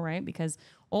potential, right? Because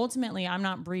ultimately I'm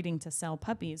not breeding to sell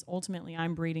puppies. Ultimately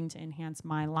I'm breeding to enhance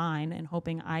my line and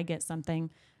hoping I get something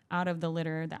out of the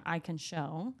litter that I can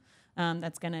show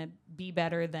that's going to be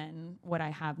better than what I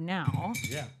have now.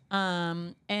 Yeah.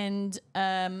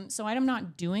 So I'm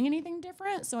not doing anything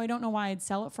different. So I don't know why I'd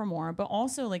sell it for more. But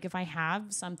also, like, if I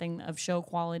have something of show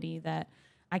quality that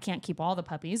I can't keep all the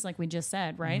puppies, like we just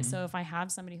said, right? So if I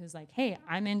have somebody who's like, hey,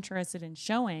 I'm interested in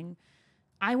showing,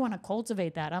 I want to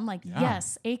cultivate that. I'm like,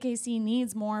 yes, AKC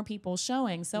needs more people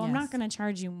showing. So I'm not going to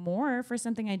charge you more for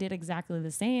something I did exactly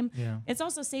the same. Yeah. It's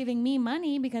also saving me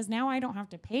money because now I don't have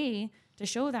to pay to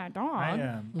show that dog.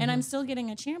 And I'm still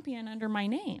getting a champion under my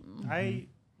name. I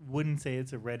wouldn't say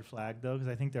it's a red flag, though, because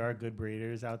I think there are good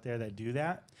breeders out there that do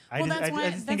that. Well,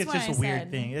 I just think it's just a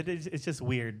weird thing. It's just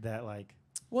weird that, like...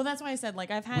 Well, that's why I said, like,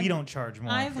 we don't charge more.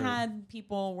 I've had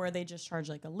people where they just charge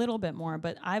like a little bit more,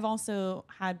 but I've also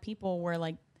had people where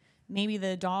like maybe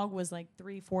the dog was like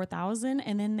 3,000-4,000,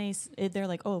 and then they're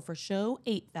like, oh, for show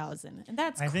 8,000, and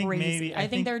that's crazy. I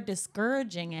think they're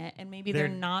discouraging it, and maybe they're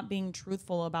not being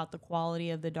truthful about the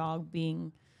quality of the dog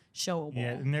being showable.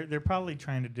 Yeah, and they're probably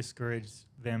trying to discourage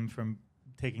them from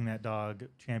taking that dog,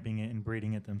 championing it, and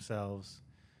breeding it themselves.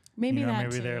 Maybe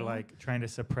maybe they're like trying to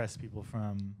suppress people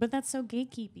from. But that's so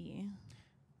gatekeepy.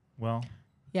 Well,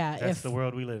 yeah, that's the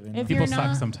world we live in. People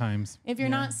suck sometimes. If you're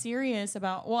not serious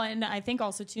about, well, and I think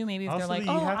also too, maybe if they're like,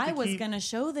 oh, I was gonna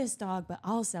show this dog, but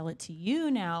I'll sell it to you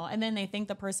now, and then they think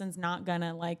the person's not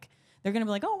gonna like, they're gonna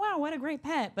be like, oh wow, what a great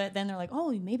pet, but then they're like,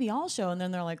 oh, maybe I'll show, and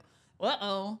then they're like,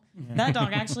 that dog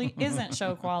actually isn't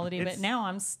show quality, but now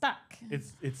I'm stuck.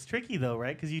 It's tricky though,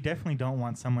 right? Because you definitely don't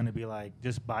want someone to be like,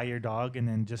 just buy your dog and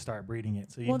then just start breeding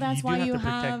it. So that's why you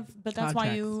have that's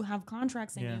why you have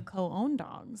contracts and you co-own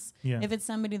dogs. Yeah. If it's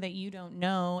somebody that you don't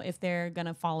know if they're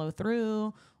gonna follow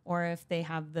through, or if they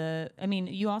have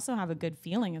you also have a good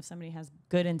feeling if somebody has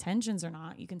good intentions or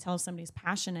not. You can tell if somebody's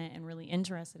passionate and really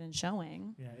interested in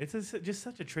showing. Yeah, it's just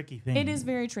such a tricky thing. It is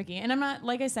very tricky. And I'm not,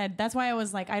 like I said, that's why I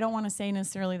was like, I don't want to say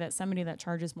necessarily that somebody that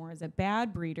charges more is a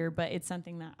bad breeder, but it's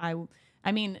something that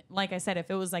I mean, like I said, if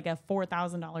it was like a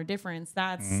 $4,000 difference,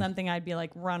 that's something I'd be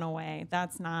like, run away.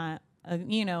 That's not,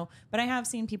 but I have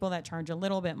seen people that charge a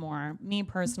little bit more. Me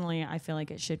personally, I feel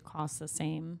like it should cost the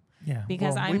same. Yeah,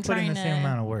 because we I'm put in trying the same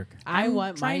amount of work. I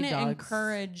want trying my to dogs,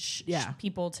 encourage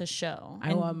people to show.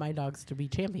 I want my dogs to be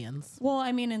champions. Well,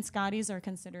 I mean, and Scotties are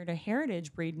considered a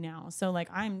heritage breed now. So like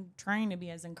I'm trying to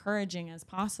be as encouraging as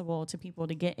possible to people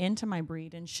to get into my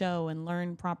breed and show and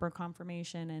learn proper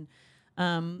conformation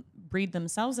and breed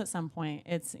themselves at some point.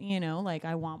 It's, like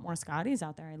I want more Scotties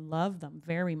out there. I love them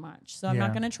very much. So I'm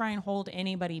not going to try and hold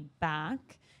anybody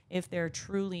back if they're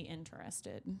truly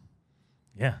interested.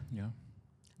 Yeah. Yeah.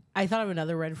 I thought of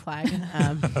another red flag.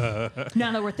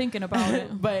 Now that we're thinking about it.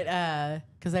 But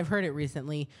because I've heard it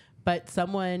recently, but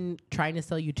someone trying to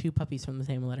sell you 2 puppies from the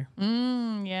same litter.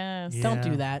 Yes. Yeah. Don't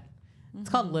do that. It's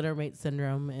called litter mate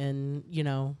syndrome. And,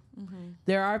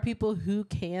 there are people who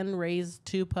can raise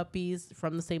 2 puppies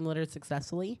from the same litter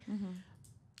successfully.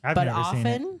 I've But never seen it.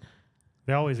 often,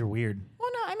 They always are weird. Well,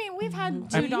 no, I mean, we've had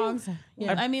 2 dogs.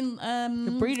 Yeah. I mean,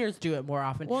 the breeders do it more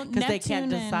often well, because they can't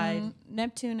decide.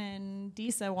 Neptune and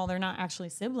Disa, while they're not actually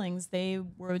siblings, they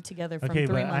were together from Okay,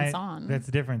 3 but months on. That's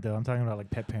different though. I'm talking about like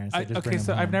pet parents. That just bring So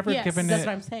them I've home. never Yes, given That's it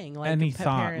what I'm saying. Like any pet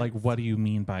thought. parents. Like, what do you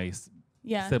mean by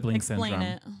sibling explain syndrome?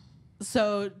 it.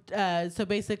 So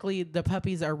basically, the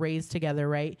puppies are raised together,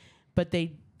 right? But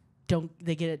they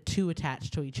get too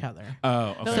attached to each other.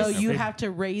 Oh, okay. So okay. you have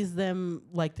to raise them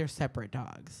like they're separate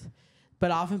dogs. But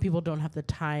often people don't have the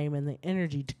time and the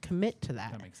energy to commit to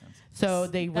that. That makes sense. So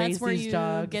they raise That's where these you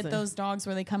dogs. get those dogs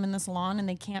where they come in the salon and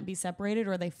they can't be separated,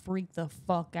 or they freak the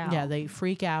fuck out. Yeah, they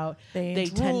freak out. They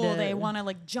tend drool. to. They want to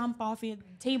like jump off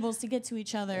tables to get to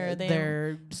each other.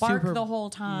 They're bark super, the whole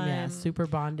time. Yeah, super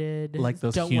bonded. Like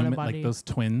those don't human, want like those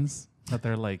twins that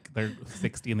they're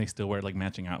 60 and they still wear like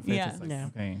matching outfits. Yeah. It's like, Yeah.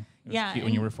 okay, it was Yeah, cute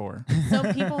when you were 4.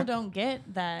 So people don't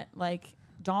get that, like,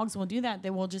 dogs will do that. They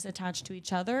will just attach to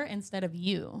each other instead of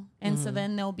you. And so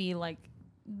then they'll be like,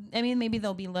 I mean, maybe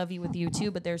they'll be lovey with you too,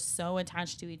 but they're so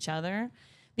attached to each other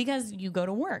because you go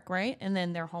to work, right? And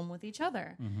then they're home with each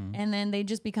other. And then they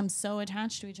just become so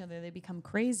attached to each other. They become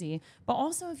crazy. But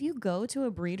also if you go to a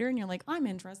breeder and you're like, I'm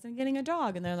interested in getting a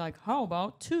dog. And they're like, how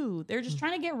about 2? They're just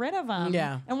trying to get rid of them.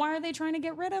 Yeah. And why are they trying to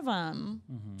get rid of them?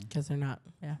 because they're not.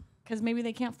 Yeah. Because maybe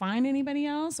they can't find anybody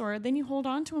else, or then you hold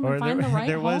on to them Or and find the right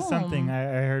there was home. something I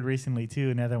heard recently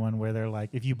too, another one where they're like,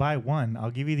 if you buy 1,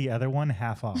 I'll give you the other one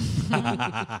half off.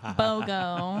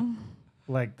 BOGO.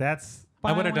 Like that's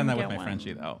I would have done that get with my one.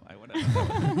 Frenchie though. I would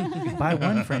have. buy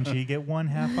 1 Frenchie, you get 1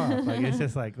 half off. Like it's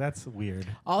just like that's weird.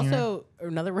 Also, you know?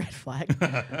 another red flag.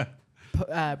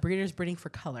 Breeders breeding for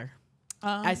color.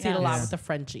 I see it a lot Yes. with the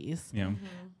Frenchies.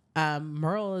 Yeah.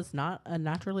 Merle is not a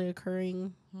naturally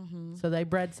occurring, so they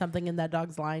bred something in that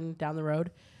dog's line down the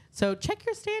road. So check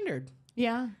your standard.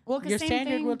 Yeah. Well, 'cause Your same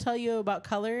standard thing. will tell you about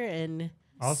color and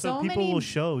Also, so people many-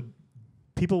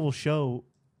 will show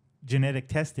genetic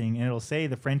testing, and it'll say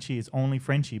the Frenchie is only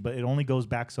Frenchie, but it only goes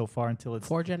back so far until it's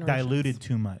 4 generations. diluted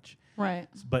too much. Right.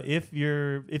 But if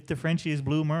the Frenchie is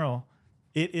blue Merle,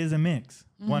 it is a mix,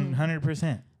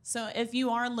 100%. So if you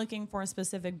are looking for a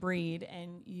specific breed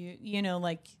and you know,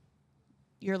 like,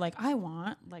 you're like, I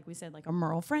want, like we said, like a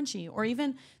Merle Frenchie, or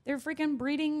even they're freaking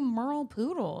breeding Merle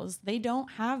poodles. They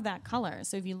don't have that color.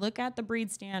 So if you look at the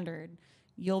breed standard,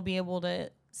 you'll be able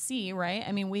to see, right?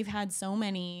 I mean, we've had so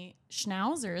many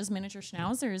schnauzers, miniature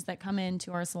schnauzers that come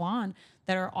into our salon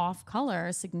that are off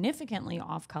color, significantly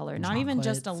off color, not even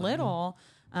just a Chocolates little,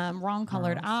 wrong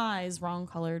colored eyes, wrong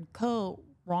colored coat,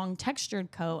 wrong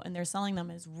textured coat, and they're selling them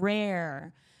as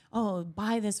rare. Oh,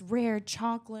 buy this rare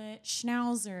chocolate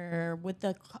schnauzer with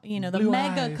the, the Blue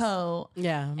mega eyes. coat.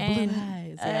 yeah, And blue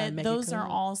eyes. Yeah, make it those are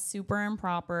cool. all super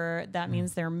improper. That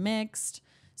means they're mixed.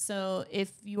 So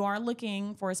if you are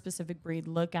looking for a specific breed,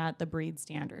 look at the breed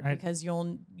standard, because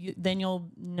then you'll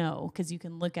know, because you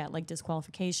can look at like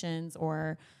disqualifications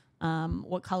or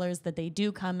what colors that they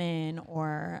do come in,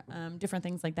 or different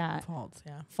things like that.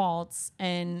 Faults.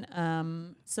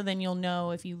 And so then you'll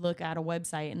know if you look at a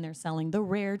website and they're selling the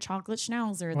rare chocolate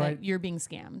schnauzer that you're being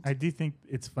scammed. I do think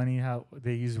it's funny how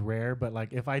they use rare, but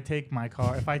like if I take my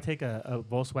car, if I take a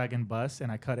Volkswagen bus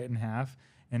and I cut it in half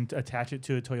and attach it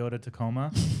to a Toyota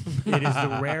Tacoma, it is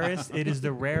the rarest. It is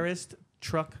the rarest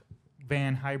truck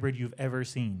van hybrid you've ever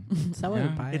seen. Someone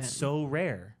would buy it. It's so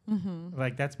rare.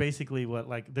 Like that's basically what,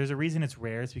 like, there's a reason it's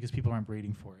rare. It's because people aren't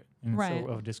breeding for it, and it's so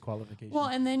of disqualification. Well,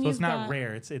 and then so it's not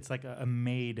rare. It's like a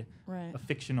made, a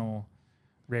fictional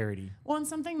rarity. Well, and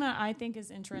something that I think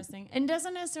is interesting and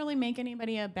doesn't necessarily make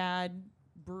anybody a bad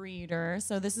breeder.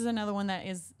 So this is another one that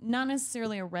is not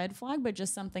necessarily a red flag, but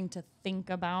just something to think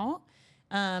about.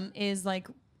 Is like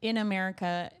in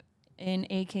America, in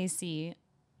AKC,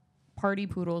 party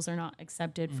poodles are not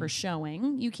accepted for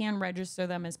showing. You can register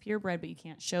them as purebred, but you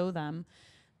can't show them.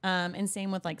 And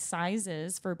same with like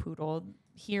sizes for poodle.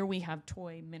 Here we have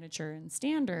toy, miniature, and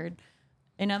standard.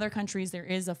 In other countries, there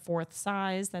is a fourth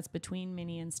size that's between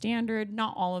mini and standard.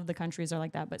 Not all of the countries are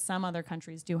like that, but some other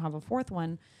countries do have a fourth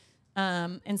one.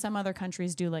 And some other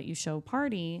countries do let you show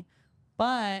party.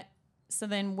 But so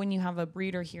then when you have a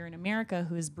breeder here in America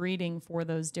who is breeding for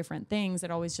those different things, it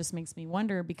always just makes me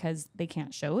wonder because they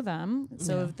can't show them.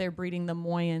 So if they're breeding the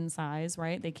Moyen size,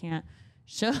 right, they can't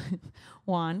show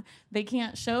they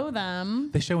can't show them.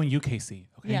 They show in UKC.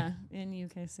 Okay. Yeah, in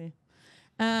UKC.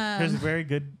 There's very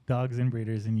good dogs and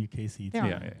breeders in UKC too.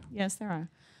 Yeah. Yes, there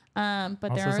are.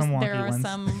 But Also there are ones.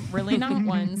 some really not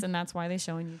ones, and that's why they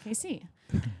show in UKC.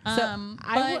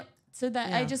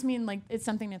 I just mean like it's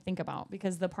something to think about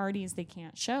because the parties they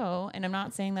can't show, and I'm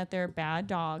not saying that they're bad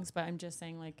dogs, but I'm just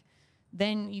saying like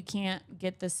then you can't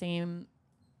get the same.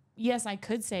 Yes, I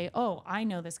could say, oh, I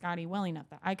know this Scotty well enough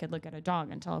that I could look at a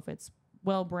dog and tell if it's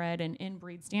well bred and in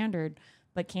breed standard.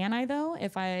 But can I though?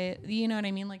 If I, you know what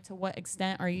I mean? Like to what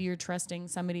extent are you trusting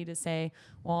somebody to say,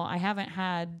 well, I haven't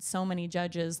had so many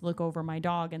judges look over my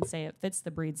dog and say it fits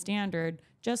the breed standard,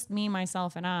 just me,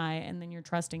 myself, and I, and then you're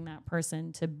trusting that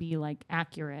person to be like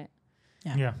accurate.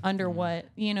 Yeah. Under what,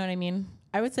 you know what I mean?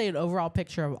 I would say an overall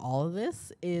picture of all of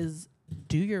this is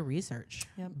do your research.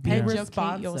 Yep. Be Educate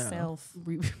responsible. yourself.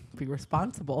 Be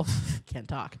responsible. Can't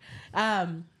talk.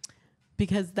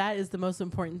 Because that is the most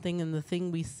important thing and the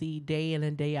thing we see day in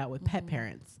and day out with pet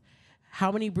parents.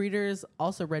 How many breeders,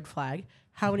 also red flag,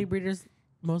 how many breeders,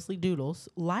 mostly doodles,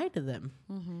 lie to them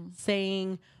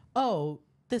saying, oh,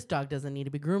 this dog doesn't need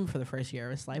to be groomed for the first year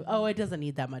of its life. Oh, it doesn't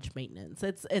need that much maintenance.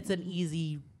 It's an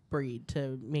easy breed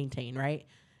to maintain, right?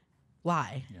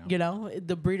 Lie. Yeah. You know,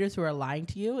 the breeders who are lying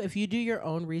to you, if you do your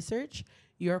own research,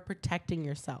 you're protecting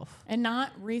yourself. And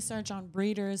not research on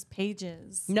breeders'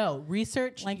 pages. No,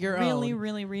 research like your really, own.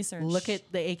 really research. Look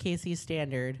at the AKC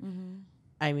standard.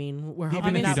 I mean, we're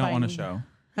Even if you don't want to show.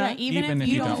 Yeah, even if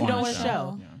you don't want to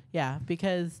show. Yeah,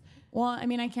 because... Well, I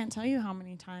mean, I can't tell you how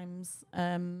many times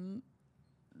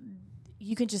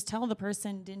you could just tell the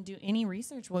person didn't do any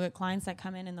research. We'll get clients that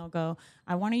come in and they'll go,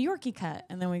 I want a Yorkie cut.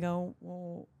 And then we go,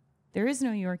 well, there is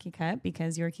no Yorkie cut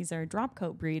because Yorkies are a drop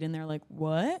coat breed. And they're like,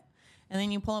 what? And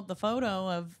then you pull up the photo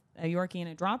of a Yorkie in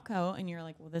a drop coat and you're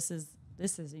like, well, this is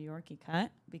a Yorkie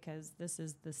cut because this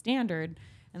is the standard.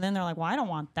 And then they're like, well, I don't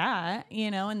want that, you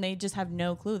know, and they just have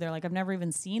no clue. They're like, I've never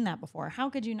even seen that before. How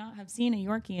could you not have seen a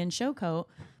Yorkie in show coat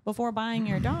before buying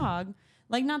your dog?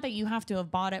 Like, not that you have to have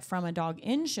bought it from a dog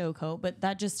in show coat, but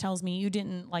that just tells me you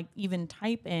didn't like even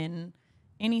type in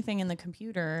anything in the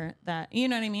computer that, you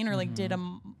know what I mean? Or like did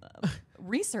a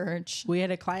research. We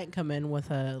had a client come in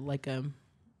with a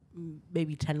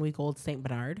maybe 10-week-old Saint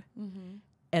Bernard,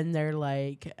 and they're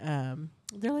like, yeah,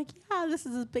 this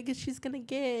is as big as she's gonna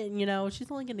get. And, you know, she's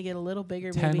only gonna get a little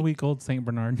bigger. 10-week-old Saint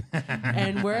Bernard,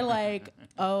 and we're like,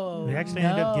 oh, they actually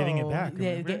ended up giving it back.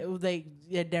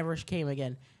 It never came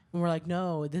again. And we're like,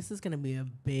 no, this is going to be a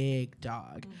big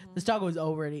dog. This dog was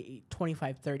over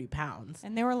 25, 30 pounds.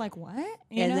 And they were like, what?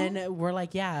 Then we're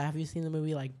like, yeah, have you seen the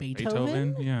movie like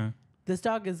Beethoven? Yeah. This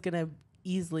dog is going to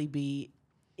easily be,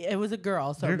 it was a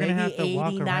girl, so You're maybe gonna have to 80,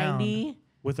 walk 90. around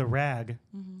with a rag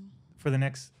for the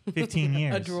next 15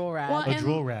 years. A drool rag. Well, a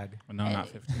drool rag. Well, no, not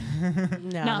 15.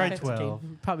 No, Not Probably 15. 12.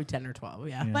 Probably 10 or 12,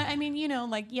 yeah. But I mean, you know,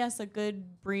 like, yes, a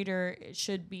good breeder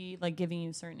should be like giving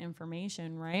you certain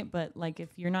information, right? But like, if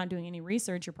you're not doing any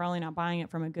research, you're probably not buying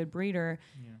it from a good breeder.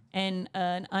 Yeah. And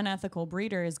an unethical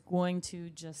breeder is going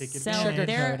to just sell.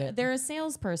 They're a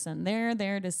salesperson. They're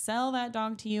there to sell that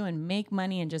dog to you and make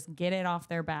money and just get it off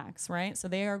their backs, right? So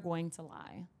they are going to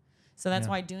lie. So that's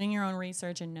why doing your own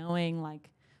research and knowing like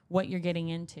what you're getting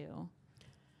into.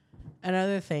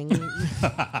 Another thing.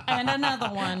 And another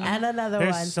one. And another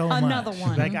There's one. so Another much.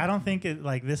 one. Like I don't think it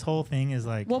like this whole thing is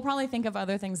like. We'll probably think of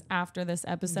other things after this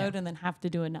episode and then have to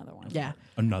do another one. Yeah.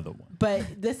 Another one.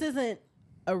 But this isn't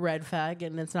a red flag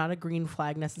and it's not a green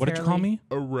flag What necessarily. did you call me?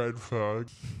 A red flag.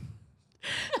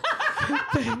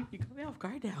 You caught me off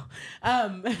guard now.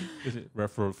 Is it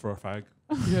for a fag?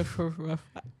 I'm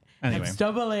Anyway.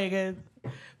 stumbling.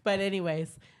 But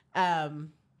anyways,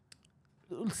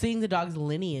 seeing the dog's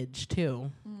lineage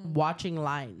too, watching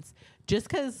lines. Just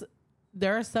because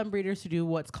there are some breeders who do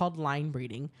what's called line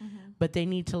breeding, but they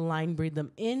need to line breed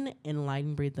them in and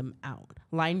line breed them out.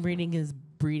 Line breeding is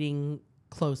breeding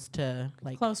close to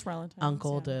like Close relatives.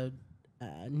 uncle to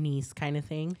niece kind of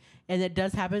thing. And it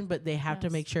does happen, but they have to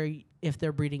make sure if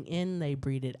they're breeding in, they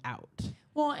breed it out.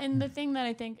 Well, and the thing that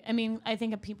I think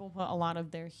that people put a lot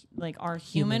of their like our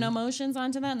human emotions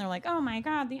onto that, and they're like, "Oh my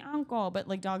God, the uncle!" But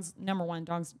like dogs, number one,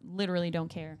 dogs literally don't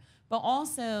care. But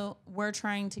also, we're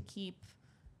trying to keep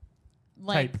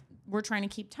type,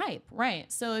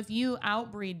 right? So if you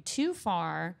outbreed too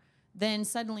far, then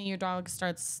suddenly your dog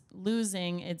starts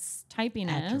losing its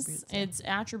typiness, its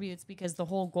attributes, because the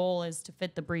whole goal is to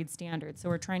fit the breed standard. So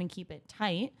we're trying to keep it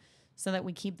tight, so that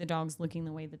we keep the dogs looking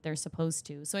the way that they're supposed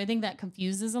to. So I think that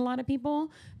confuses a lot of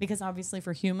people, because obviously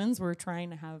for humans, we're trying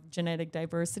to have genetic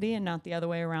diversity and not the other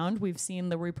way around. We've seen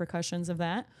the repercussions of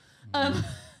that.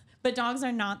 But dogs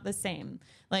are not the same.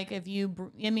 Like if you,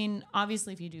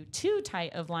 obviously if you do too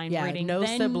tight of line breeding, no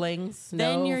then, siblings,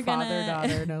 then no you're father,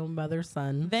 daughter, no mother,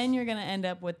 son. Then you're going to end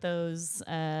up with those,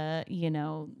 extra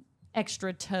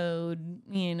toed,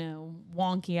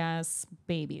 wonky ass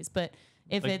babies. But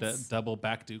if Like it's the double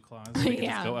back dew claws. They can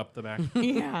just go up the back.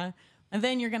 yeah. And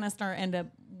then you're going to end up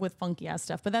with funky ass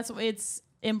stuff. But it's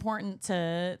important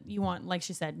you want, like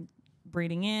she said,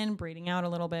 breeding in, breeding out a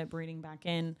little bit, breeding back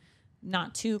in,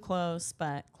 not too close,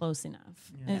 but close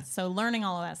enough. Yeah. So learning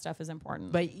all of that stuff is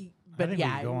important. But I think we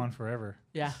could go on forever.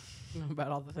 Yeah,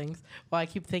 about all the things. Well, I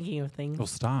keep thinking of things. Well,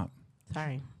 stop.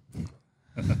 Sorry.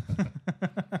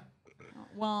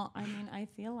 Well, I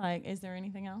feel like, is there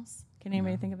anything else? Can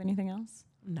anybody think of anything else?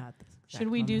 Not this. Should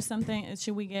we do something?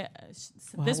 Should we get?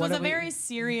 This was a very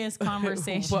serious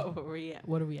conversation. What were we at?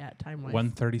 What are we at time wise?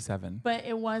 137. But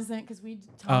it wasn't, because we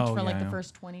talked for the yeah.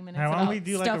 first 20 minutes. Why don't about we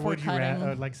do like stuff a we're would you cutting.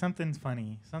 rather, like something's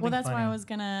funny? Something Well, that's funny. why I was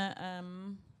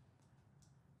gonna.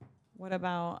 What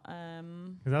about?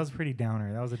 Because that was pretty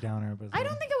downer. That was a downer episode. I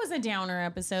don't think it was a downer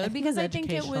episode, think because it was I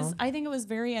think it was. educational. I think it was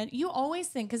very. You always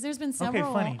think, because there's been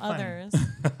several funny. others.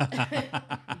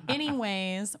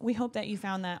 Anyways, we hope that you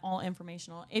found that all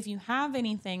informational. If you have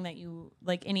anything that you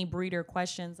like, any breeder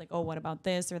questions, like, oh, what about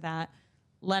this or that,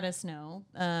 let us know.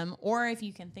 Or if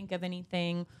you can think of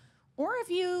anything, or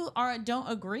if you don't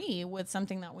agree with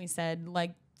something that we said,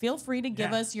 like, feel free to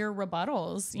give us your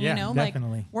rebuttals. You know,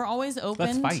 definitely. like, we're always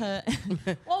open Let's to.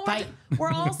 Well,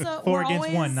 we're also 4 we're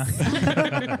against always,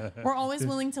 1. we're always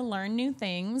willing to learn new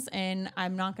things, and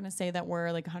I'm not going to say that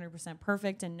we're like 100%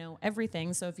 perfect and know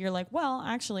everything. So if you're like, well,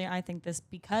 actually, I think this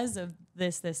because of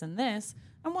this, this, and this,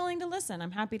 I'm willing to listen.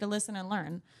 I'm happy to listen and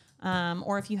learn.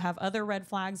 Or if you have other red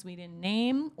flags we didn't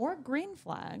name or green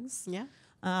flags,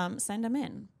 send them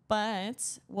in.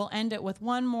 But we'll end it with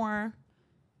one more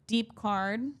deep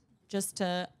card just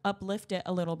to uplift it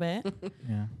a little bit.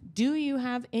 Yeah. Do you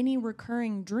have any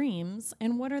recurring dreams,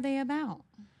 and what are they about?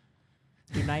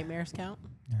 Do nightmares count?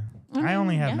 Yeah. I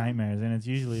only have nightmares, and it's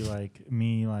usually like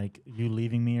me, like you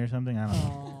leaving me or something. I don't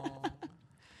know.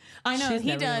 I know She's he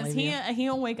never gonna does. leave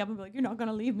He'll wake up and be like, "You're not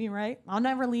gonna leave me, right? I'll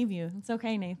never leave you. It's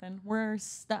okay, Nathan. We're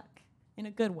stuck in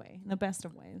a good way, in the best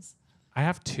of ways." I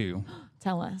have two.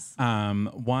 Tell us.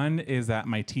 One is that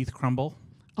my teeth crumble.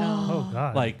 Oh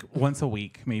God. Like once a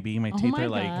week, maybe. My teeth my are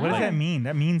like. God. What does like- that mean?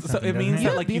 That means So something. it means doesn't You that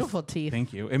have like beautiful teeth.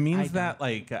 Thank you. It means that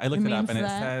like I looked it up means and it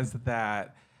that- says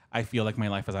that I feel like my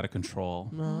life is out of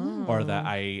control, or that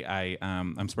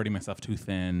I'm spreading myself too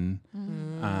thin.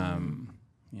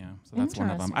 Yeah, so that's one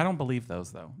of them. Interesting. I don't believe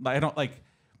those though. I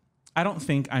don't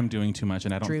think I'm doing too much,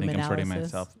 and I don't Dream think I'm spreading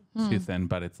analysis. myself too thin.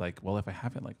 But it's like, well, if I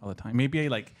have it like all the time, maybe I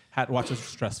like had watch a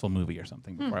stressful movie or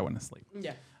something before I went to sleep.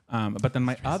 Yeah. But then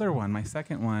my other one, my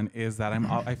second one, is that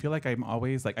I feel like I'm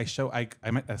always like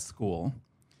I'm at a school,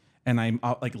 and I'm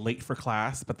like late for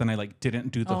class, but then I like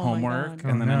didn't do the Oh my homework,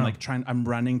 God. and then Oh, I'm no. like trying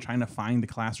to find the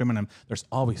classroom, and there's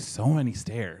always so many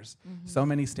stairs,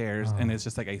 and it's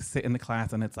just like I sit in the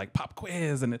class, and it's like pop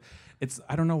quiz, and it's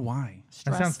I don't know why.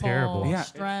 That sounds terrible. Yeah,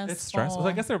 Stressful. it's stressful.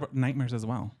 I guess they're nightmares as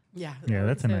well. Yeah. Yeah,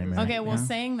 that's a nightmare. Okay, well, Yeah.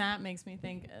 saying that makes me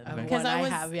think Of because one I I was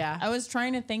have, yeah. I was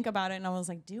trying to think about it, and I was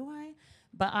like, do I?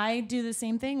 But I do the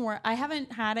same thing where I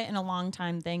haven't had it in a long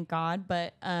time, thank God.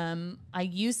 But I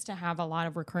used to have a lot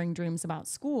of recurring dreams about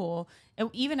school.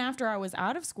 Even after I was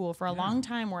out of school for a long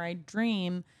time, where I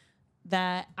dream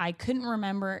that I couldn't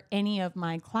remember any of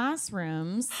my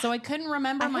classrooms. So I couldn't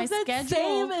remember my schedule.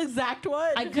 Same exact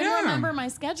one. I couldn't remember my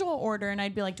schedule order, and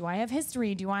I'd be like, do I have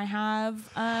history? Do I have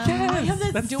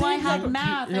do I have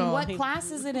math? And what class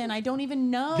is it in? I don't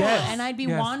even know. Yes. And I'd be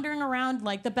wandering around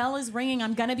like the bell is ringing.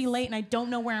 I'm going to be late, and I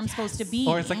don't know where I'm supposed to be.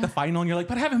 Or it's like the final, and you're like,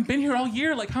 but I haven't been here all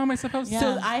year. Like, how am I supposed to?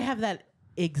 So I have that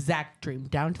exact dream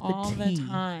down to all the T. the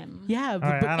time. Yeah,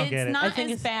 right, I don't get it. It's I not think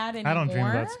as bad anymore. I don't dream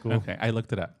about school. Okay, I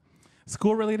looked it up.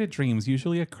 School-related dreams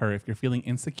usually occur if you're feeling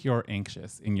insecure or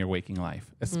anxious in your waking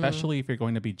life, especially if you're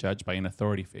going to be judged by an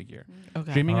authority figure.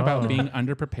 Okay. Dreaming about being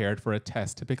underprepared for a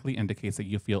test typically indicates that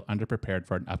you feel underprepared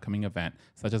for an upcoming event,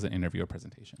 such as an interview or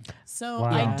presentation. So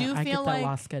Wow. I do I feel get that like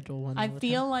lost schedule one. I all the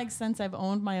feel time. like since I've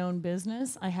owned my own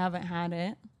business, I haven't had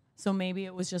it. So maybe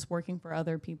it was just working for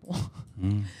other people.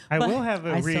 I will have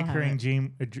a I still have reoccurring it.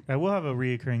 dream. I will have a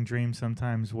reoccurring dream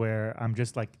sometimes where I'm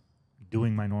just like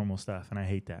doing my normal stuff, and I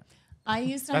hate that. I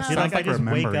used to That have, sounds I like just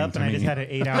wake remembering up to and I just me. had an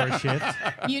 8-hour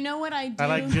shift. you know what I do? I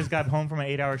like just got home from an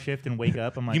 8-hour shift and wake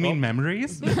up. I'm like, You mean oh.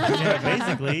 memories? Yeah,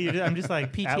 basically, I'm just like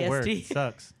at work. PTSD. It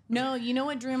sucks. No, you know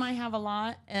what dream I have a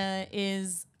lot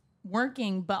is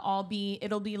working, but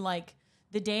it'll be like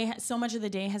the day, so much of the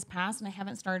day has passed and I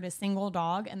haven't started a single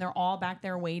dog and they're all back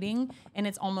there waiting and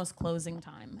it's almost closing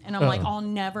time. And I'm like, I'll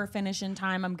never finish in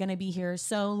time. I'm going to be here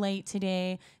so late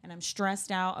today and I'm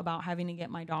stressed out about having to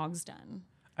get my dogs done.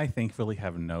 I thankfully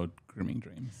have no grooming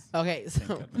dreams. Okay,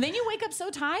 so And then you wake up so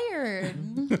tired.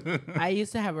 I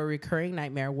used to have a recurring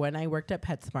nightmare when I worked at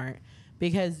PetSmart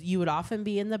because you would often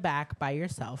be in the back by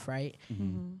yourself, right?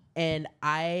 Mm-hmm. And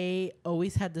I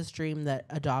always had this dream that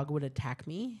a dog would attack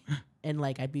me and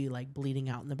like I'd be like bleeding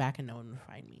out in the back and no one would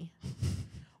find me.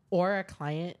 Or a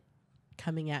client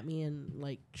coming at me and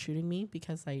like shooting me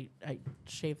because I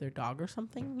shaved their dog or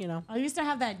something, you know? I used to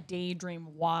have that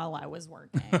daydream while I was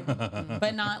working,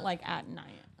 but not like at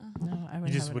night. No, I You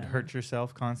would just have would it at hurt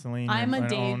yourself constantly. In I'm your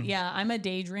a own- I'm a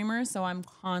daydreamer, so I'm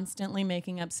constantly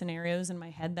making up scenarios in my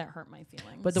head that hurt my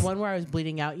feelings. But the one where I was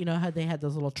bleeding out, you know how they had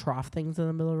those little trough things in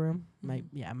the middle of the room? My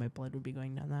blood would be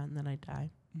going down that and then I'd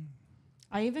die.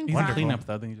 I even Easy cried. cleanup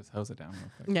though, then you just hose it down real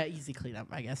quick. Yeah, easy cleanup,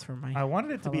 I guess, for my... I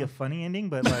wanted it to be a funny ending,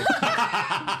 but like,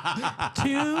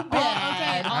 Too Okay,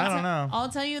 bad. I don't know. I'll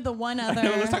tell you the one other.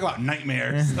 Let's talk about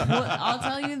nightmares. I'll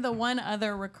tell you the one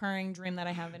other recurring dream that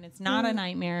I have, and it's not a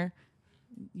nightmare.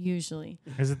 Usually,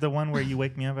 is it the one where you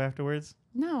wake me up afterwards?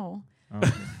 no.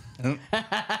 Oh.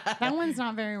 That one's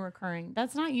not very recurring.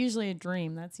 That's not usually a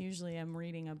dream. That's usually I'm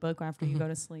reading a book after you go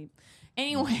to sleep.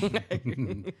 Anyway,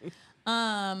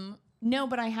 no,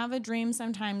 but I have a dream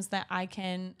sometimes that I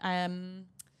can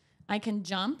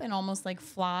jump and almost like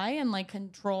fly and like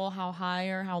control how high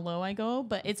or how low I go,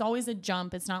 but it's always a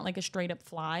jump. It's not like a straight up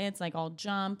fly. It's like I'll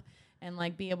jump and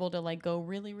like be able to like go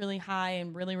really, really high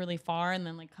and really, really far and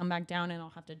then like come back down and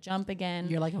I'll have to jump again.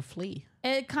 You're like a flea.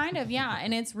 It kind of, yeah.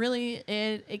 And it's really,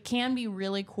 it can be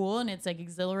really cool and it's like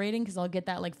exhilarating because I'll get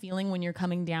that like feeling when you're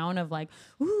coming down of like,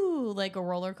 ooh, like a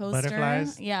roller coaster.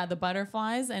 Butterflies? Yeah, the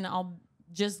butterflies. And I'll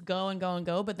just go and go and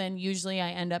go. But then usually I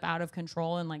end up out of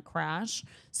control and like crash.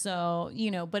 So, you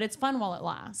know, but it's fun while it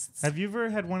lasts. Have you ever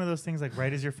had one of those things like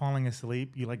right as you're falling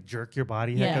asleep, you like jerk your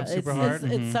body Yeah, heck up super it's hard?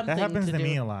 something That happens to do.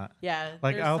 me a lot. Yeah.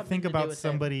 Like there's I'll something think to do about with it.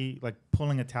 somebody like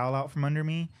pulling a towel out from under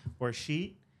me or a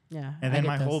sheet, Yeah. and I then get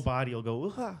my whole those. body will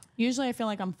go, "Ugh." Usually I feel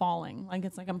like I'm falling. Like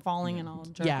it's like I'm falling and I'll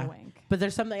jerk Yeah. awake. But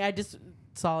there's something, I just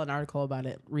saw an article about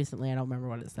it recently. I don't remember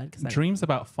what it said. Dreams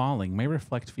about falling may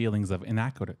reflect feelings of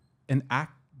inadequacy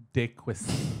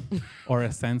or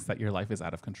a sense that your life is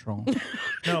out of control.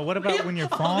 No, what about when you're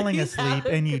falling Always out asleep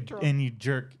of and you control.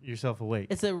 jerk yourself awake?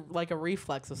 It's like a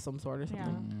reflex of some sort or Yeah.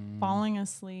 something. Falling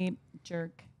asleep,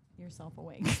 jerk yourself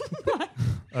awake.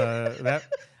 That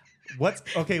what's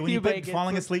okay when You you put make it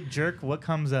falling for- asleep jerk? What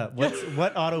comes up? What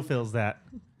autofills that?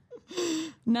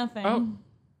 Nothing. Oh.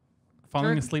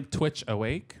 Falling Jerk. asleep, twitch,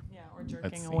 awake. Yeah, or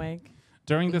jerking see. awake.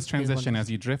 During this transition, one. as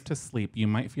you drift to sleep, you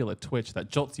might feel a twitch that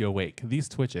jolts you awake. These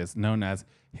twitches, known as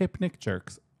hypnic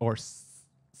jerks or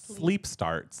sleep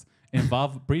starts,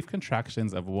 involve brief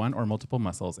contractions of one or multiple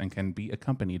muscles and can be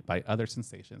accompanied by other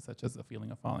sensations, such as the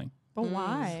feeling of falling. But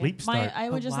why? Sleep start. I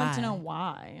would But just like to why? know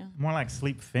why. More like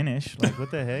sleep finish. Like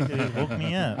what the heck? It woke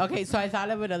me up. Okay, so I thought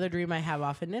of another dream I have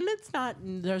often, and it's not,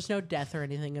 there's no death or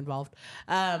anything involved.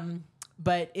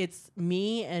 But it's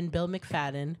me and Bill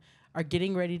McFadden are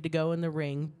getting ready to go in the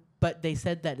ring, but they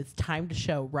said that it's time to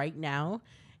show right now.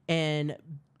 And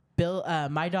Bill,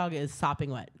 my dog is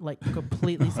sopping wet, like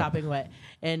completely sopping wet,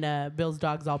 and Bill's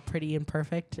dog's all pretty and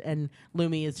perfect, and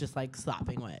Lumi is just like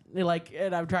sopping wet, like,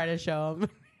 and I'm trying to show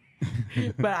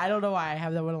him, but I don't know why I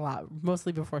have that one a lot,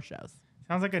 mostly before shows.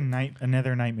 Sounds like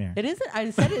another nightmare. It isn't. I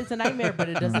said it's a nightmare, but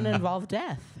it doesn't involve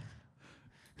death.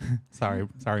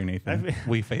 Sorry, Nathan.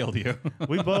 We failed you.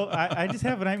 We both. I just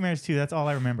have nightmares too. That's all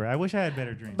I remember. I wish I had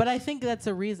better dreams. But I think that's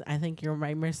a reason. I think your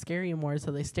nightmares scare you more,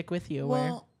 so they stick with you.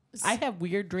 Where I have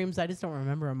weird dreams, I just don't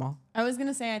remember them all. I was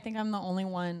gonna say I think I'm the only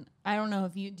one. I don't know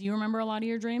if do you remember a lot of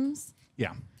your dreams?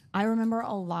 Yeah. I remember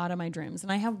a lot of my dreams,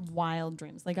 and I have wild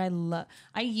dreams. Like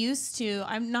I used to.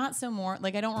 I'm not so more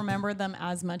like I don't remember them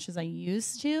as much as I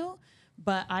used to.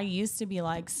 But I used to be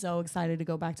like so excited to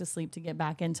go back to sleep to get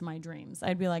back into my dreams.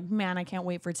 I'd be like, man, I can't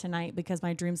wait for tonight because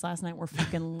my dreams last night were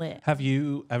fucking lit. Have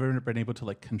you ever been able to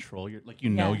like control your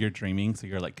know you're dreaming, so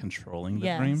you're like controlling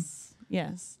the dream?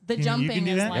 Yes. The jumping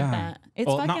is like that. It's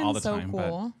well, fucking not all the so time,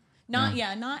 cool.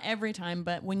 Not every time,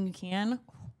 but when you can,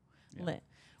 lit.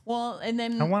 Well, and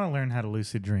then I want to learn how to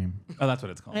lucid dream. Oh, that's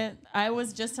what it's called. I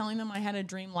was just telling them I had a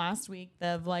dream last week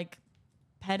of like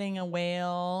petting a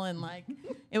whale, and like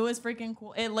it was freaking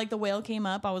cool. It like the whale came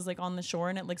up, I was like on the shore,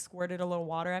 and it like squirted a little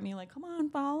water at me, like, come on,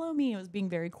 follow me. It was being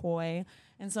very coy,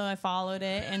 and so I followed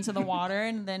it into the water,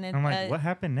 and then I'm like, what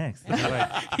happened next? Like,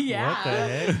 yeah, what the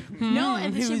heck? No,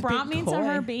 and He she was brought me being to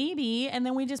her coy. baby, and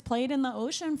then we just played in the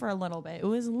ocean for a little bit. It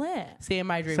was lit. See, in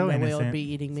my dream, So the whale innocent. would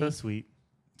be eating me. So sweet.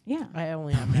 Yeah, I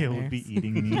only have Whale nightmares. would be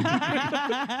eating me.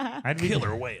 I'd be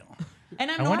Killer whale. and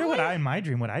I wonder what in my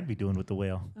dream what I'd be doing with the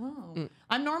whale.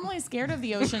 I'm normally scared of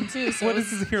the ocean too. So What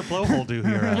does your blowhole do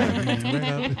here?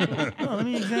 Oh, let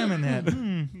me examine that.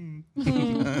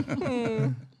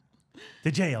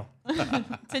 To jail.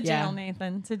 to jail, Yeah.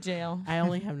 Nathan, to jail. I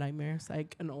only have nightmares. I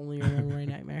can only remember my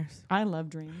nightmares. I love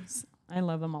dreams. I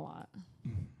love them a lot.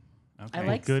 Okay. I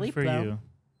like Good sleep, for though. you.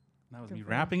 That was me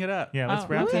wrapping it up. Yeah, let's Oh,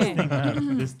 wrap okay. this thing up.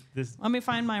 This Let me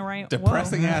find my right.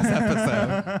 Depressing ass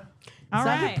episode. All It's not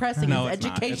right. depressing. No, it's it's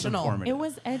not. It's educational. informative. It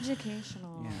was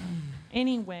educational. Yeah.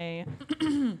 Anyway,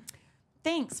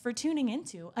 thanks for tuning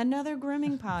into another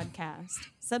grooming podcast.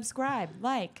 Subscribe,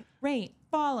 like, rate,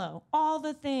 follow, all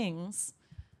the things.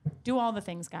 Do all the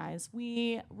things, guys.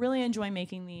 We really enjoy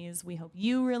making these. We hope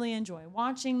you really enjoy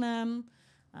watching them.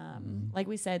 Like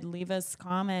we said, leave us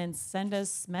comments, send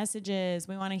us messages.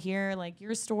 We want to hear like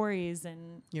your stories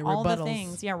and Your all the rebuttals.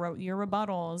 things. Yeah, your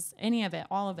rebuttals, any of it,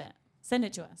 all of it. Send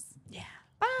it to us. Yeah.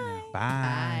 Bye.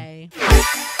 Bye. Bye.